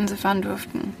diese Grenze fahren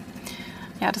durften.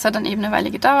 Ja, das hat dann eben eine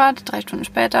Weile gedauert. 3 Stunden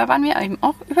später waren wir eben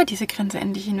auch über diese Grenze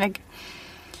endlich hinweg.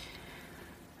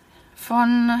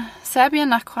 Von Serbien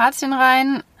nach Kroatien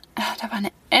rein, da war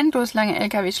eine endlos lange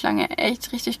LKW-Schlange.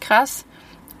 Echt richtig krass.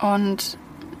 Und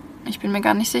ich bin mir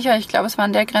gar nicht sicher. Ich glaube, es war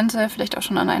an der Grenze, vielleicht auch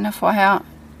schon an einer vorher.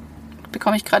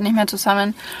 Bekomme ich gerade nicht mehr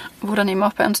zusammen. Wo dann eben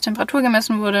auch bei uns Temperatur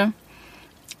gemessen wurde.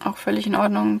 Auch völlig in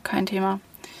Ordnung, kein Thema.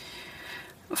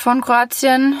 Von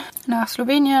Kroatien nach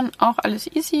Slowenien auch alles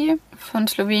easy. Von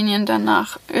Slowenien dann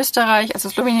nach Österreich. Also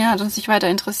Slowenien hat uns nicht weiter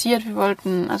interessiert. Wir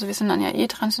sind dann ja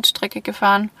Transitstrecke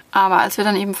gefahren. Aber als wir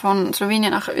dann eben von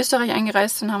Slowenien nach Österreich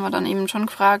eingereist sind, haben wir dann eben schon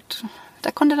gefragt,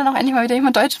 da konnte dann auch endlich mal wieder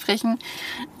jemand Deutsch sprechen.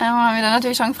 Haben wir dann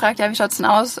natürlich schon gefragt, ja, wie schaut's denn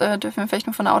aus? Dürfen wir vielleicht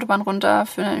nur von der Autobahn runter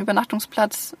für einen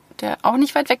Übernachtungsplatz, der auch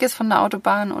nicht weit weg ist von der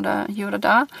Autobahn oder hier oder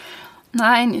da?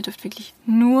 Nein, ihr dürft wirklich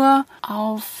nur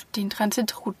auf den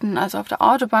Transitrouten, also auf der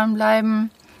Autobahn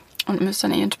bleiben und müsst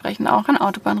dann entsprechend auch an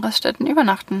Autobahnraststätten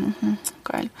übernachten.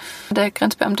 Geil. Der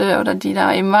Grenzbeamte oder die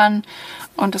da eben waren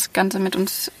und das Ganze mit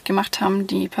uns gemacht haben,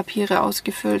 die Papiere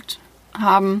ausgefüllt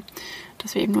haben,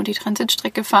 dass wir eben nur die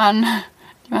Transitstrecke fahren.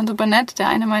 Die waren super nett. Der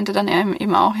eine meinte dann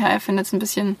eben auch, ja, er findet es ein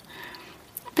bisschen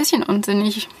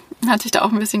unsinnig. Hat sich da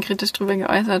auch ein bisschen kritisch drüber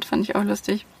geäußert, fand ich auch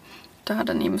lustig. Da hat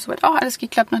dann eben soweit auch alles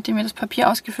geklappt, nachdem wir das Papier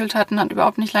ausgefüllt hatten. Hat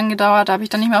überhaupt nicht lang gedauert. Da habe ich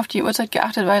dann nicht mehr auf die Uhrzeit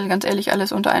geachtet, weil ganz ehrlich,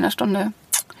 alles unter einer Stunde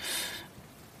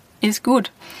ist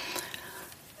gut.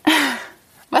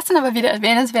 Was dann aber wieder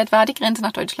erwähnenswert war, die Grenze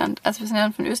nach Deutschland. Also wir sind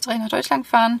dann von Österreich nach Deutschland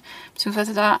gefahren,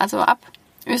 beziehungsweise da, also ab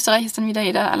Österreich ist dann wieder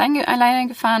jeder alleine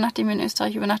gefahren, nachdem wir in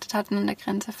Österreich übernachtet hatten, an der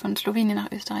Grenze von Slowenien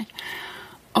nach Österreich.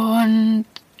 Und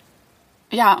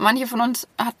ja, manche von uns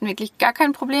hatten wirklich gar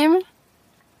kein Problem.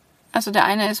 Also der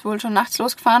eine ist wohl schon nachts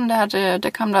losgefahren,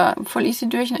 der kam da voll easy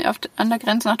durch an der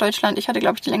Grenze nach Deutschland. Ich hatte,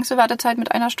 glaube ich, die längste Wartezeit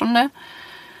mit 1 Stunde.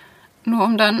 Nur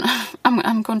um dann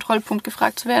am Kontrollpunkt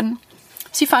gefragt zu werden.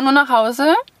 Sie fahren nur nach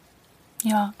Hause?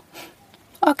 Ja.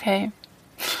 Okay.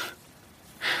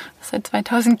 Seit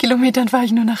 2000 Kilometern fahre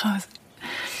ich nur nach Hause.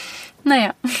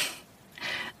 Naja.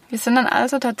 Wir sind dann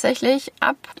also tatsächlich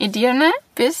ab Edirne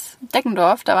bis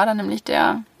Deggendorf. Da war dann nämlich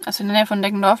also in der Nähe von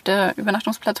Deggendorf, der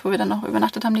Übernachtungsplatz, wo wir dann noch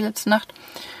übernachtet haben die letzte Nacht,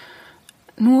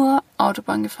 nur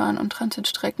Autobahn gefahren und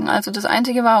Transitstrecken. Also das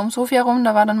Einzige war um Sofia rum,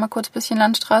 da war dann mal kurz ein bisschen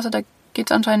Landstraße, da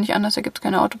geht es anscheinend nicht anders, da gibt es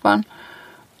keine Autobahn.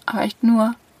 Aber echt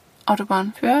nur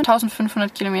Autobahn für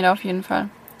 1500 Kilometer auf jeden Fall.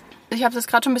 Ich habe es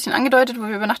gerade schon ein bisschen angedeutet, wo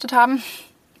wir übernachtet haben.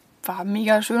 War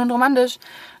mega schön und romantisch.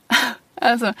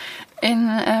 Also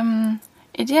in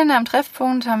Edirne am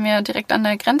Treffpunkt haben wir direkt an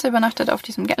der Grenze übernachtet, auf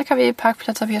diesem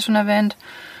LKW-Parkplatz, habe ich ja schon erwähnt.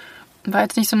 War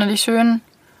jetzt nicht sonderlich schön.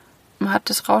 Man hat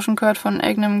das Rauschen gehört von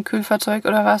irgendeinem Kühlfahrzeug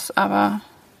oder was, aber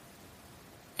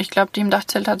ich glaube, die im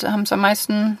Dachzelt haben es am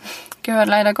meisten gehört,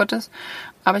 leider Gottes.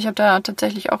 Aber ich habe da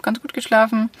tatsächlich auch ganz gut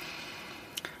geschlafen.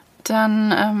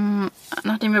 Dann,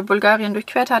 nachdem wir Bulgarien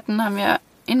durchquert hatten, haben wir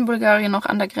in Bulgarien noch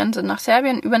an der Grenze nach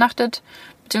Serbien übernachtet.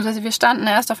 Beziehungsweise wir standen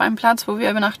erst auf einem Platz, wo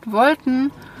wir übernachten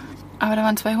wollten. Aber da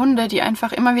waren 2 Hunde, die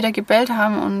einfach immer wieder gebellt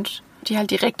haben und die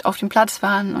halt direkt auf dem Platz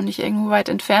waren und nicht irgendwo weit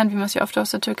entfernt, wie man es ja oft aus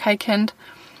der Türkei kennt.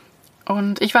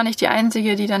 Und ich war nicht die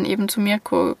Einzige, die dann eben zu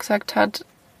Mirko gesagt hat,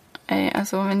 ey,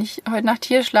 also wenn ich heute Nacht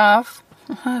hier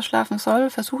schlafen soll,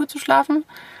 versuche zu schlafen,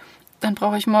 dann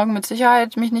brauche ich morgen mit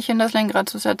Sicherheit mich nicht in das Lenkrad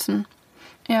zu setzen.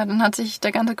 Ja, dann hat sich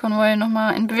der ganze Konvoi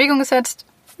nochmal in Bewegung gesetzt.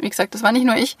 Wie gesagt, das war nicht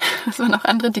nur ich, das waren auch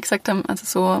andere, die gesagt haben, also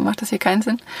so macht das hier keinen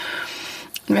Sinn.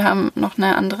 Wir haben noch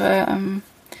eine andere,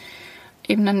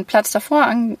 eben einen Platz davor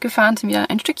angefahren, sind wieder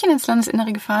ein Stückchen ins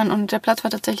Landesinnere gefahren und der Platz war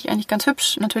tatsächlich eigentlich ganz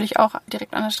hübsch, natürlich auch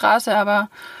direkt an der Straße, aber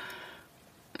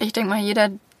ich denke mal, jeder,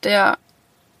 der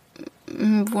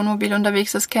im Wohnmobil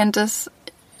unterwegs ist, kennt es.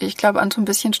 Ich glaube, an so ein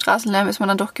bisschen Straßenlärm ist man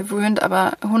dann doch gewöhnt,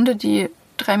 aber Hunde, die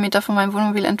 3 Meter von meinem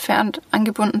Wohnmobil entfernt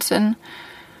angebunden sind,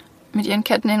 mit ihren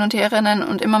Ketten hin und her rennen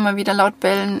und immer mal wieder laut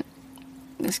bellen,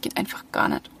 das geht einfach gar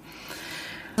nicht.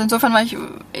 Insofern war ich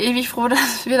ewig froh,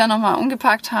 dass wir da nochmal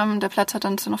umgeparkt haben. Der Platz hat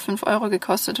dann so noch 5 Euro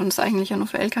gekostet und ist eigentlich ja nur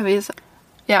für LKWs.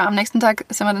 Ja, am nächsten Tag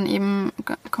sind wir dann eben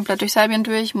komplett durch Serbien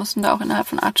durch, mussten da auch innerhalb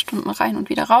von 8 Stunden rein und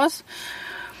wieder raus.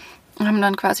 Und haben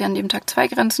dann quasi an dem Tag 2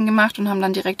 Grenzen gemacht und haben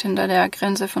dann direkt hinter der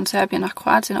Grenze von Serbien nach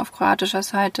Kroatien auf kroatischer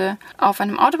Seite auf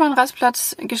einem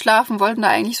Autobahnrastplatz geschlafen, wollten da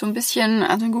eigentlich so ein bisschen,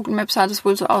 also in Google Maps sah das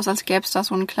wohl so aus, als gäbe es da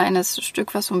so ein kleines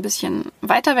Stück, was so ein bisschen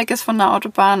weiter weg ist von der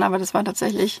Autobahn, aber das war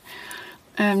tatsächlich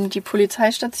die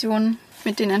Polizeistation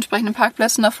mit den entsprechenden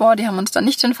Parkplätzen davor, die haben uns dann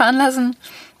nicht hinfahren lassen.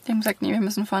 Die haben gesagt, nee, wir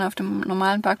müssen vorne auf dem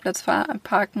normalen Parkplatz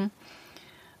parken.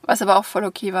 Was aber auch voll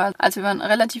okay war. Also wir waren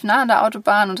relativ nah an der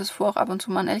Autobahn und es fuhr auch ab und zu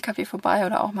mal ein LKW vorbei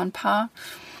oder auch mal ein paar.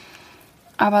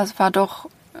 Aber es war doch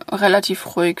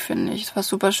relativ ruhig, finde ich. Es war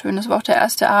super schön. Es war auch der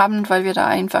erste Abend, weil wir da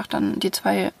einfach dann die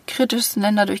 2 kritischsten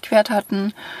Länder durchquert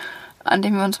hatten, an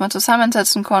dem wir uns mal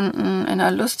zusammensetzen konnten in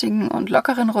einer lustigen und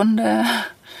lockeren Runde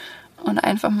und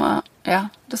einfach mal, ja,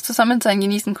 das Zusammensein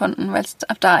genießen konnten, weil es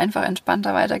ab da einfach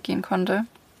entspannter weitergehen konnte.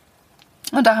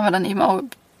 Und da haben wir dann eben auch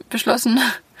beschlossen,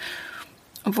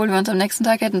 obwohl wir uns am nächsten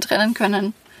Tag hätten trennen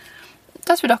können,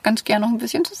 dass wir doch ganz gern noch ein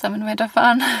bisschen zusammen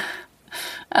weiterfahren.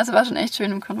 Also war schon echt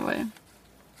schön im Konvoi.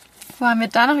 Wo haben wir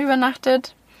da noch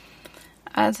übernachtet?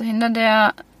 Also hinter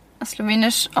der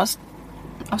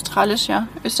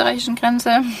österreichischen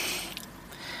Grenze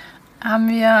haben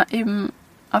wir eben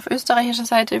auf österreichischer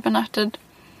Seite übernachtet,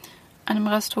 an einem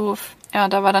Rasthof. Ja,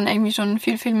 da war dann irgendwie schon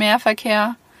viel, viel mehr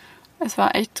Verkehr. Es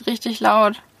war echt richtig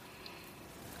laut.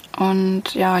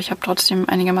 Und ja, ich habe trotzdem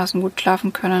einigermaßen gut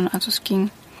schlafen können, also es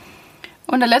ging.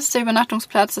 Und der letzte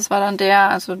Übernachtungsplatz, das war dann der,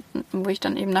 also wo ich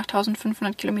dann eben nach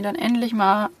 1500 Kilometern endlich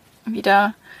mal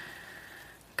wieder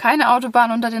keine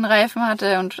Autobahn unter den Reifen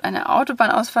hatte und eine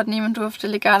Autobahnausfahrt nehmen durfte,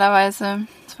 legalerweise.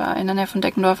 Es war in der Nähe von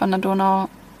Deckendorf an der Donau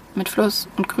mit Fluss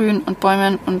und Grün und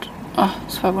Bäumen und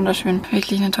es war wunderschön.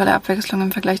 Wirklich eine tolle Abwechslung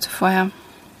im Vergleich zu vorher.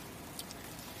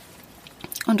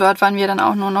 Und dort waren wir dann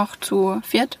auch nur noch zu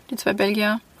viert, die 2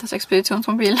 Belgier, das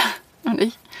Expeditionsmobil und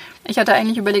ich. Ich hatte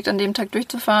eigentlich überlegt, an dem Tag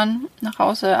durchzufahren nach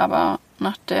Hause, aber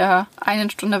nach der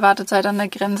 1 Stunde Wartezeit an der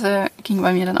Grenze ging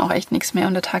bei mir dann auch echt nichts mehr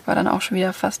und der Tag war dann auch schon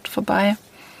wieder fast vorbei.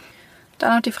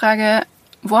 Dann noch die Frage,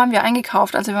 wo haben wir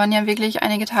eingekauft? Also wir waren ja wirklich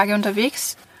einige Tage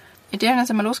unterwegs. Ideal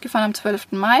sind wir losgefahren am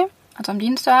 12. Mai, also am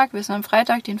Dienstag. Wir sind am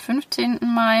Freitag, den 15.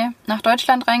 Mai, nach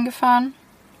Deutschland reingefahren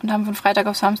und haben von Freitag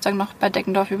auf Samstag noch bei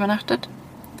Deckendorf übernachtet.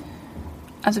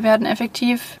 Also wir hatten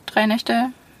effektiv 3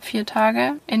 Nächte, 4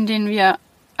 Tage, in denen wir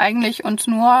eigentlich uns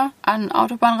nur an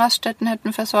Autobahnraststätten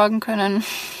hätten versorgen können.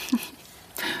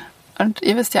 Und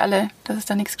ihr wisst ja alle, dass es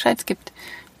da nichts Gescheites gibt.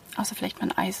 Außer vielleicht mal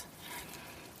ein Eis.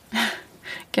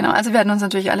 Genau, also wir hatten uns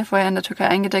natürlich alle vorher in der Türkei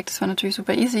eingedeckt. Das war natürlich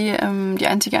super easy. Die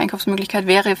einzige Einkaufsmöglichkeit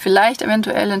wäre vielleicht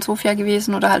eventuell in Sofia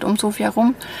gewesen oder halt um Sofia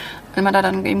rum, wenn man da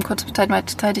dann eben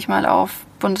kurzzeitig mal auf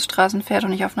Bundesstraßen fährt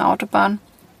und nicht auf einer Autobahn.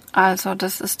 Also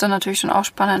das ist dann natürlich schon auch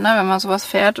spannend, ne? Wenn man sowas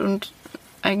fährt und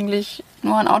eigentlich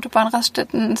nur an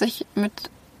Autobahnraststätten sich mit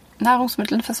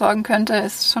Nahrungsmitteln versorgen könnte,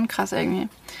 ist schon krass irgendwie.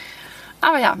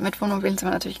 Aber ja, mit Wohnmobilen sind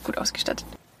wir natürlich gut ausgestattet.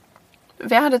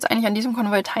 Wer hat jetzt eigentlich an diesem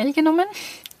Konvoi teilgenommen?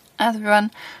 Also wir waren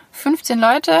 15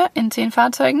 Leute in 10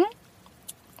 Fahrzeugen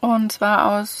und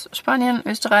zwar aus Spanien,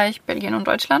 Österreich, Belgien und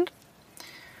Deutschland.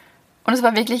 Und es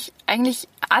war wirklich eigentlich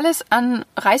alles an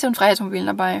Reise- und Freiheitsmobilen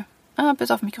dabei, bis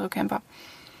auf Mikrocamper.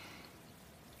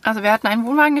 Also wir hatten einen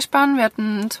Wohnwagengespann, wir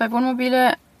hatten 2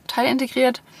 Wohnmobile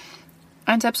teilintegriert,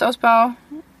 einen Selbstausbau,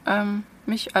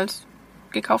 mich als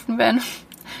gekauften Van,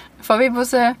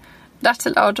 VW-Busse,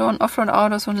 Dachzeltauto, ein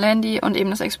Offroad-Auto, so ein Landy und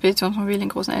eben das Expeditionsmobil, den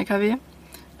großen LKW.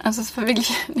 Also es war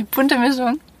wirklich eine bunte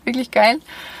Mischung, wirklich geil.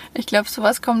 Ich glaube,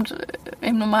 sowas kommt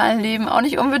im normalen Leben auch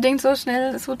nicht unbedingt so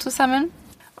schnell so zusammen.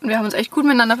 Und wir haben uns echt gut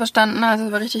miteinander verstanden, also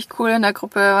es war richtig cool in der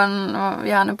Gruppe, waren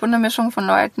ja eine bunte Mischung von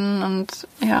Leuten und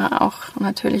ja auch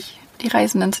natürlich, die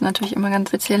Reisenden sind natürlich immer ganz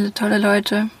spezielle, tolle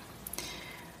Leute.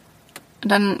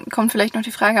 Und dann kommt vielleicht noch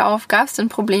die Frage auf, gab es denn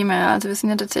Probleme? Also wir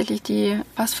sind ja tatsächlich die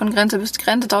fast von Grenze bis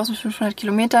Grenze 1500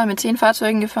 Kilometer mit 10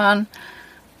 Fahrzeugen gefahren.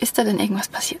 Ist da denn irgendwas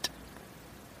passiert?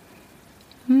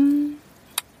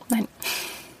 Nein.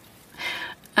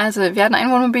 Also wir hatten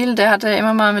ein Wohnmobil, der hatte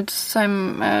immer mal mit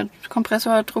seinem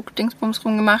Kompressordruck Dingsbums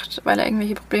rumgemacht, weil er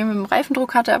irgendwelche Probleme mit dem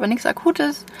Reifendruck hatte, aber nichts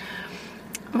Akutes.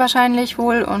 Wahrscheinlich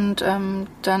wohl. Und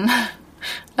dann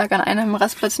lag an einem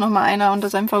Rastplatz nochmal einer unter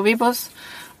seinem VW-Bus,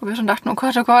 wo wir schon dachten, oh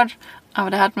Gott, oh Gott.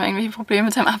 Aber der hat nur irgendwelche Probleme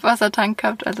mit seinem Abwassertank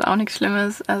gehabt, also auch nichts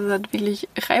Schlimmes. Also es hat wirklich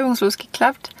reibungslos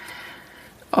geklappt.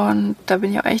 Und da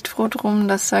bin ich auch echt froh drum,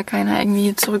 dass da keiner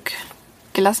irgendwie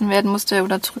zurückgelassen werden musste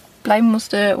oder zurückbleiben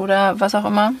musste oder was auch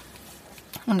immer.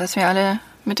 Und dass wir alle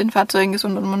mit den Fahrzeugen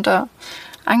gesund und munter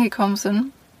angekommen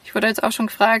sind. Ich wurde jetzt auch schon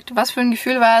gefragt, was für ein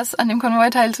Gefühl war es, an dem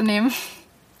Konvoi teilzunehmen.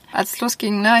 Als es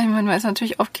losging, ne? Ich meine, man ist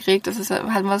natürlich aufgeregt, das ist halt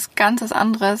was ganz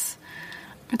anderes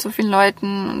mit so vielen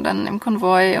Leuten und dann im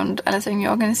Konvoi und alles irgendwie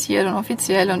organisiert und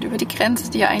offiziell und über die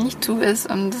Grenze, die ja eigentlich zu ist.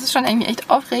 Und das ist schon irgendwie echt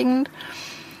aufregend.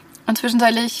 Und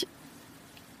zwischenzeitlich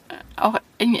auch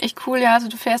irgendwie echt cool, ja, also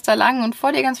du fährst da lang und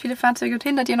vor dir ganz viele Fahrzeuge und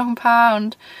hinter dir noch ein paar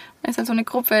und man ist halt so eine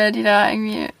Gruppe, die da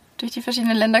irgendwie durch die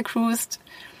verschiedenen Länder cruist.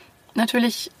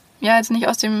 Natürlich, ja, jetzt nicht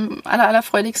aus dem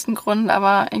allerfreudigsten Grund,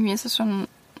 aber irgendwie ist es schon,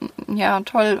 ja,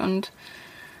 toll und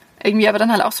irgendwie aber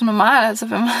dann halt auch so normal. Also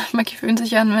man gewöhnt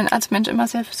sich ja als Mensch immer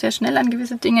sehr, sehr schnell an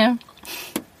gewisse Dinge.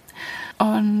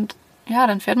 Und ja,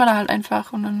 dann fährt man da halt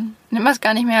einfach und dann nimmt man es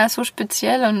gar nicht mehr als so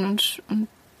speziell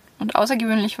und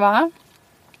außergewöhnlich wahr.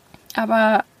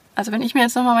 Aber also wenn ich mir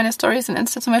jetzt nochmal meine Storys in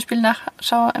Insta zum Beispiel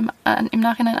im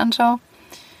Nachhinein anschaue,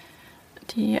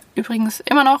 die übrigens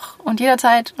immer noch und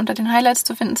jederzeit unter den Highlights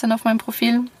zu finden sind auf meinem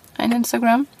Profil in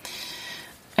Instagram,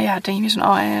 ja, denke ich mir schon,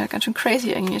 oh, ganz schön crazy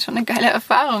irgendwie, schon eine geile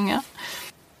Erfahrung, ja.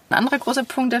 Ein anderer großer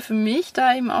Punkt, der für mich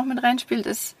da eben auch mit reinspielt,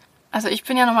 ist, also ich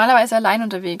bin ja normalerweise allein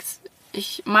unterwegs.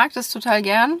 Ich mag das total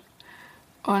gern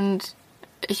und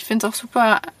ich finde es auch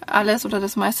super, alles oder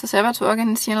das meiste selber zu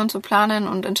organisieren und zu planen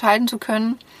und entscheiden zu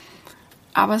können.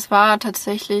 Aber es war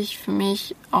tatsächlich für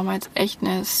mich auch mal jetzt echt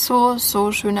eine so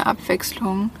schöne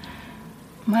Abwechslung,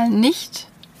 mal nicht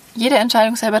jede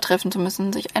Entscheidung selber treffen zu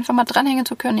müssen, sich einfach mal dranhängen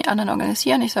zu können, die anderen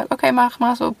organisieren. Ich sage, okay, mach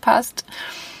mal so, passt.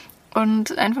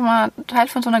 Und einfach mal Teil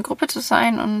von so einer Gruppe zu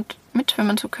sein und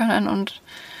mitschwimmen zu können. Und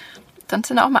dann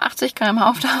sind auch mal 80 km/h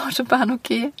auf der Autobahn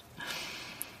okay.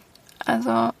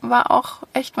 Also war auch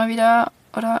echt mal wieder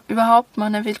oder überhaupt mal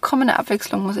eine willkommene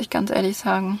Abwechslung, muss ich ganz ehrlich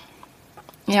sagen.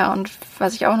 Ja, und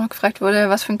was ich auch noch gefragt wurde,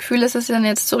 was für ein Gefühl ist es denn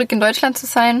jetzt zurück in Deutschland zu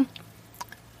sein?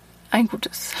 Ein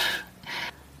gutes.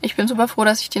 Ich bin super froh,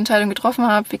 dass ich die Entscheidung getroffen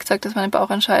habe. Wie gesagt, das war eine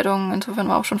Bauchentscheidung. Insofern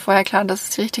war auch schon vorher klar, dass es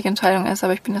die richtige Entscheidung ist.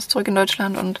 Aber ich bin jetzt zurück in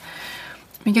Deutschland und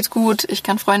mir geht's gut. Ich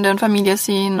kann Freunde und Familie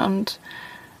sehen und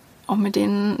auch mit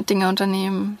denen Dinge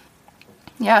unternehmen.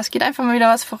 Ja, es geht einfach mal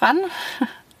wieder was voran.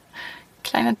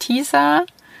 Kleiner Teaser.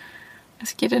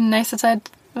 Es geht in nächster Zeit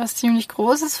was ziemlich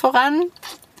Großes voran.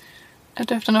 Da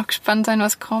dürft ihr noch gespannt sein,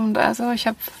 was kommt. Also ich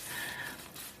habe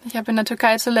in der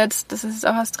Türkei zuletzt, das ist jetzt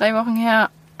auch erst 3 Wochen her,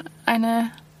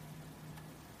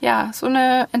 so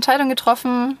eine Entscheidung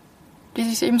getroffen, die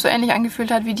sich eben so ähnlich angefühlt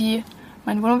hat, wie die,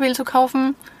 mein Wohnmobil zu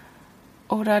kaufen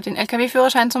oder den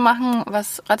LKW-Führerschein zu machen,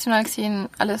 was rational gesehen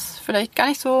alles vielleicht gar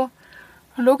nicht so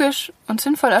logisch und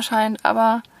sinnvoll erscheint,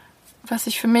 aber was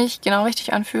sich für mich genau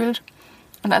richtig anfühlt.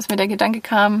 Und als mir der Gedanke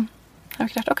kam, habe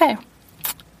ich gedacht, okay,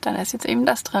 dann ist jetzt eben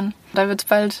das dran. Da wird es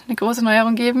bald eine große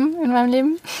Neuerung geben in meinem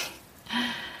Leben.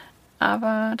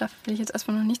 Aber da will ich jetzt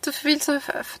erstmal noch nicht zu viel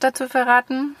dazu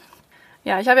verraten.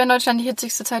 Ja, ich habe ja in Deutschland die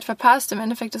hitzigste Zeit verpasst. Im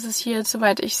Endeffekt ist es hier jetzt,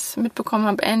 soweit ich es mitbekommen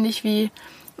habe, ähnlich wie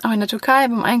auch in der Türkei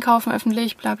beim Einkaufen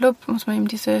öffentlich, blablabla, muss man eben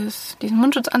diesen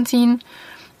Mundschutz anziehen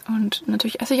und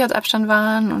natürlich Sicherheitsabstand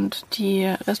wahren und die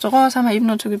Restaurants haben wir eben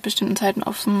nur zu bestimmten Zeiten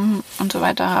offen und so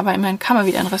weiter. Aber immerhin kann man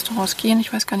wieder in Restaurants gehen.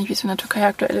 Ich weiß gar nicht, wie es in der Türkei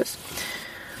aktuell ist.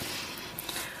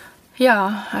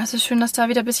 Ja, es ist schön, dass da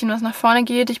wieder ein bisschen was nach vorne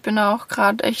geht. Ich bin auch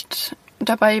gerade echt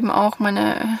dabei, eben auch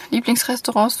meine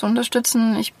Lieblingsrestaurants zu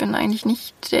unterstützen. Ich bin eigentlich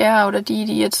nicht der oder die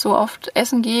jetzt so oft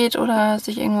essen geht oder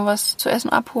sich irgendwo was zu essen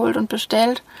abholt und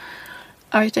bestellt.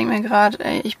 Aber ich denke mir gerade,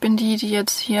 ich bin die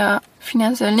jetzt hier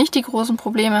finanziell nicht die großen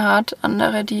Probleme hat.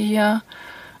 Andere, die hier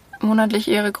monatlich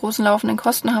ihre großen laufenden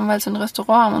Kosten haben, weil sie ein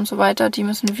Restaurant haben und so weiter, die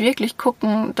müssen wirklich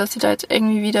gucken, dass sie da jetzt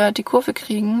irgendwie wieder die Kurve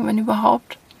kriegen, wenn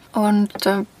überhaupt. Und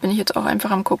da bin ich jetzt auch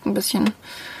einfach am gucken, ein bisschen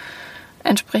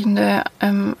entsprechende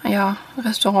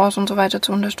Restaurants und so weiter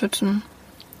zu unterstützen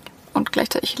und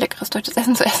gleichzeitig leckeres deutsches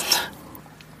Essen zu essen.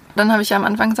 Dann habe ich ja am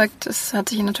Anfang gesagt, es hat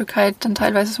sich in der Türkei dann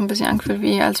teilweise so ein bisschen angefühlt,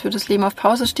 wie als würde das Leben auf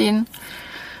Pause stehen.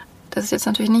 Das ist jetzt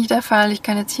natürlich nicht der Fall. Ich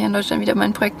kann jetzt hier in Deutschland wieder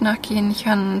meinen Projekt nachgehen. Ich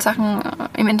kann Sachen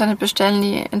im Internet bestellen,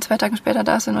 die in 2 Tagen später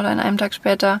da sind oder in einem Tag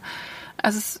später.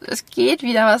 Also es geht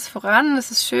wieder was voran,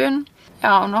 es ist schön.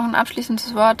 Ja, und noch ein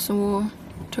abschließendes Wort zu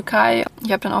Türkei.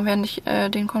 Ich habe dann auch, während ich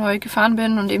den Konvoi gefahren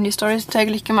bin und eben die Stories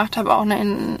täglich gemacht habe, auch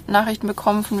Nachrichten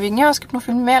bekommen von wegen, ja, es gibt noch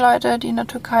viel mehr Leute, die in der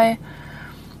Türkei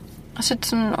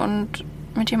sitzen und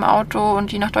mit ihrem Auto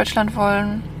und die nach Deutschland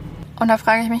wollen. Und da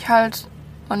frage ich mich halt,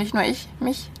 und nicht nur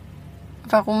mich,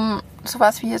 warum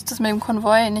sowas wie jetzt das mit dem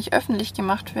Konvoi nicht öffentlich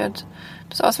gemacht wird.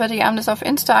 Das Auswärtige Amt ist auf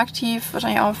Insta aktiv,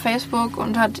 wahrscheinlich auch auf Facebook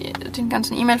und hat den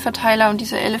ganzen E-Mail-Verteiler und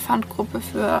diese Elefant-Gruppe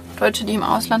für Deutsche, die im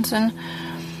Ausland sind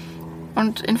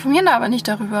und informieren da aber nicht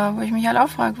darüber, wo ich mich halt auch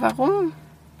frage, warum?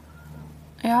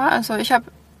 Ja, also ich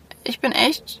möchte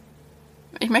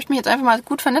mich jetzt einfach mal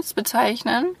gut vernetzt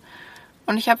bezeichnen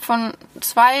und ich habe von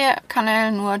 2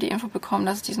 Kanälen nur die Info bekommen,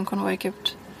 dass es diesen Konvoi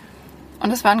gibt.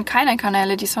 Und es waren keine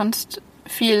Kanäle, die sonst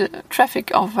viel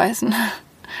Traffic aufweisen.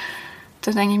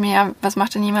 Da denke ich mir, ja, was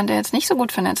macht denn jemand, der jetzt nicht so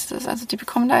gut vernetzt ist? Also die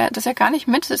bekommen da das ja gar nicht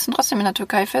mit, sitzen trotzdem in der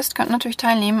Türkei fest, könnten natürlich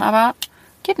teilnehmen, aber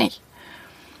geht nicht.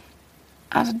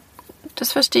 Also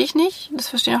das verstehe ich nicht, das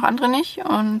verstehen auch andere nicht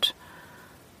und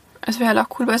es wäre halt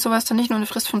auch cool, bei sowas dann nicht nur eine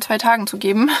Frist von 2 Tagen zu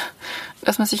geben,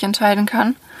 dass man sich entscheiden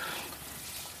kann.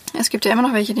 Es gibt ja immer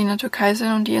noch welche, die in der Türkei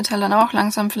sind und die jetzt halt dann auch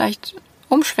langsam vielleicht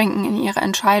umschwenken in ihre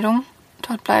Entscheidung,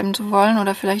 dort bleiben zu wollen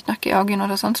oder vielleicht nach Georgien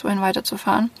oder sonst wohin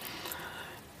weiterzufahren.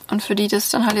 Und für die das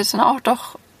dann halt jetzt dann auch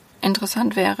doch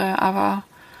interessant wäre. Aber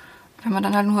wenn man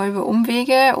dann halt nur über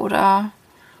Umwege oder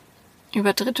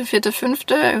über 3., 4., 5.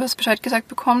 übers Bescheid gesagt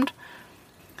bekommt,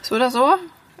 so oder so,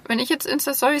 wenn ich jetzt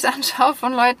Insta-Stories anschaue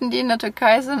von Leuten, die in der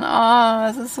Türkei sind, oh,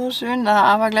 es ist so schön da.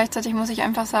 Aber gleichzeitig muss ich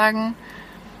einfach sagen,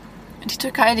 die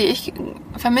Türkei, die ich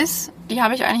vermisse, die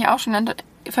habe ich eigentlich auch schon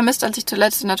vermisst, als ich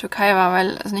zuletzt in der Türkei war,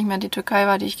 weil es nicht mehr die Türkei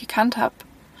war, die ich gekannt habe.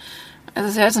 Es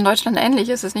ist ja jetzt in Deutschland ähnlich,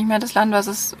 es ist nicht mehr das Land, was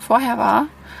es vorher war.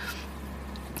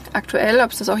 Aktuell,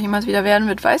 ob es das auch jemals wieder werden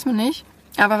wird, weiß man nicht.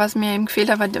 Aber was mir eben gefehlt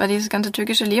hat, war dieses ganze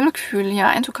türkische Lebensgefühl, hier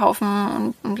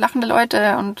einzukaufen und lachende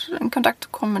Leute und in Kontakt zu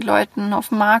kommen mit Leuten auf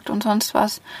dem Markt und sonst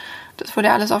was. Das wurde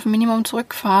ja alles auf ein Minimum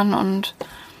zurückgefahren und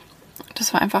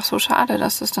das war einfach so schade,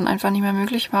 dass das dann einfach nicht mehr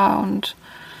möglich war. Und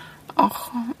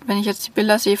auch wenn ich jetzt die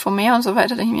Bilder sehe vom Meer und so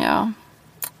weiter, denke ich mir, ja,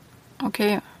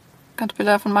 okay, kannst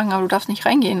Bilder davon machen, aber du darfst nicht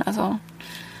reingehen. Also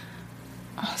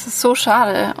es ist so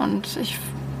schade und ich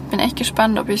bin echt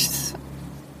gespannt, ob ich es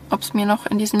ob es mir noch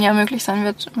in diesem Jahr möglich sein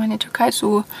wird, meine Türkei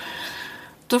zu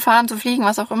fahren, zu fliegen,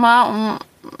 was auch immer, um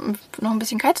noch ein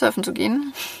bisschen Kitesurfen zu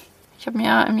gehen. Ich habe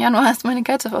mir im Januar erst meine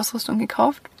Kitesurf-Ausrüstung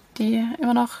gekauft, die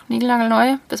immer noch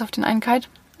niegelnagelneu, bis auf den einen Kite,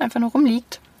 einfach nur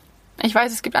rumliegt. Ich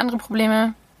weiß, es gibt andere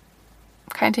Probleme.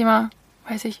 Kein Thema.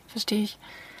 Weiß ich, verstehe ich.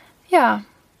 Ja,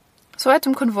 soweit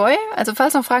zum Konvoi. Also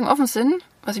falls noch Fragen offen sind,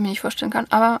 was ich mir nicht vorstellen kann,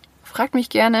 aber fragt mich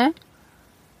gerne.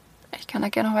 Ich kann da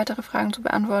gerne noch weitere Fragen zu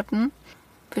beantworten.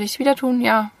 Würde ich es wieder tun?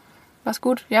 Ja. War's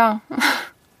gut? Ja.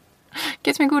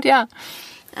 Geht's mir gut? Ja.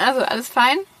 Also alles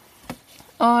fein.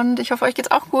 Und ich hoffe, euch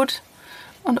geht's auch gut.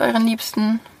 Und euren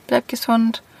Liebsten. Bleibt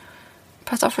gesund.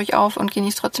 Passt auf euch auf und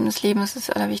genießt trotzdem das Leben. Das ist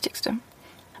das Allerwichtigste.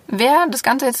 Wer das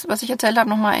Ganze jetzt, was ich erzählt habe,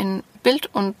 nochmal in Bild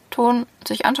und Ton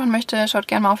sich anschauen möchte, schaut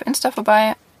gerne mal auf Insta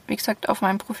vorbei. Wie gesagt, auf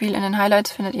meinem Profil in den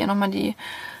Highlights findet ihr nochmal die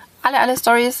alle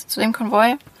Stories zu dem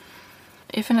Konvoi.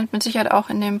 Ihr findet mit Sicherheit auch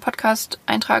in dem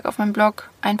Podcast-Eintrag auf meinem Blog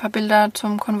ein paar Bilder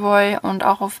zum Konvoi und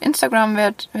auch auf Instagram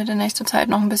wird in nächster Zeit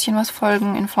noch ein bisschen was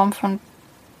folgen in Form von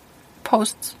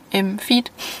Posts im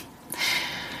Feed.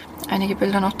 Einige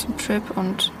Bilder noch zum Trip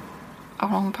und auch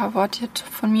noch ein paar Worte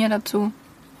von mir dazu.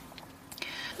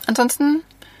 Ansonsten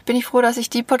bin ich froh, dass ich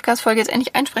die Podcast-Folge jetzt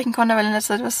endlich einsprechen konnte, weil in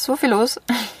letzter Zeit war so viel los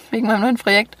wegen meinem neuen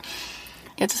Projekt.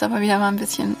 Jetzt ist aber wieder mal ein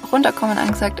bisschen runterkommen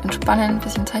angesagt, entspannen, ein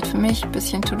bisschen Zeit für mich, ein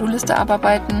bisschen To-Do-Liste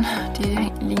abarbeiten,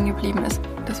 die liegen geblieben ist.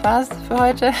 Das war's für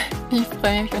heute. Ich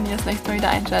freue mich, wenn ihr das nächste Mal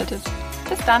wieder einschaltet.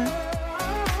 Bis dann!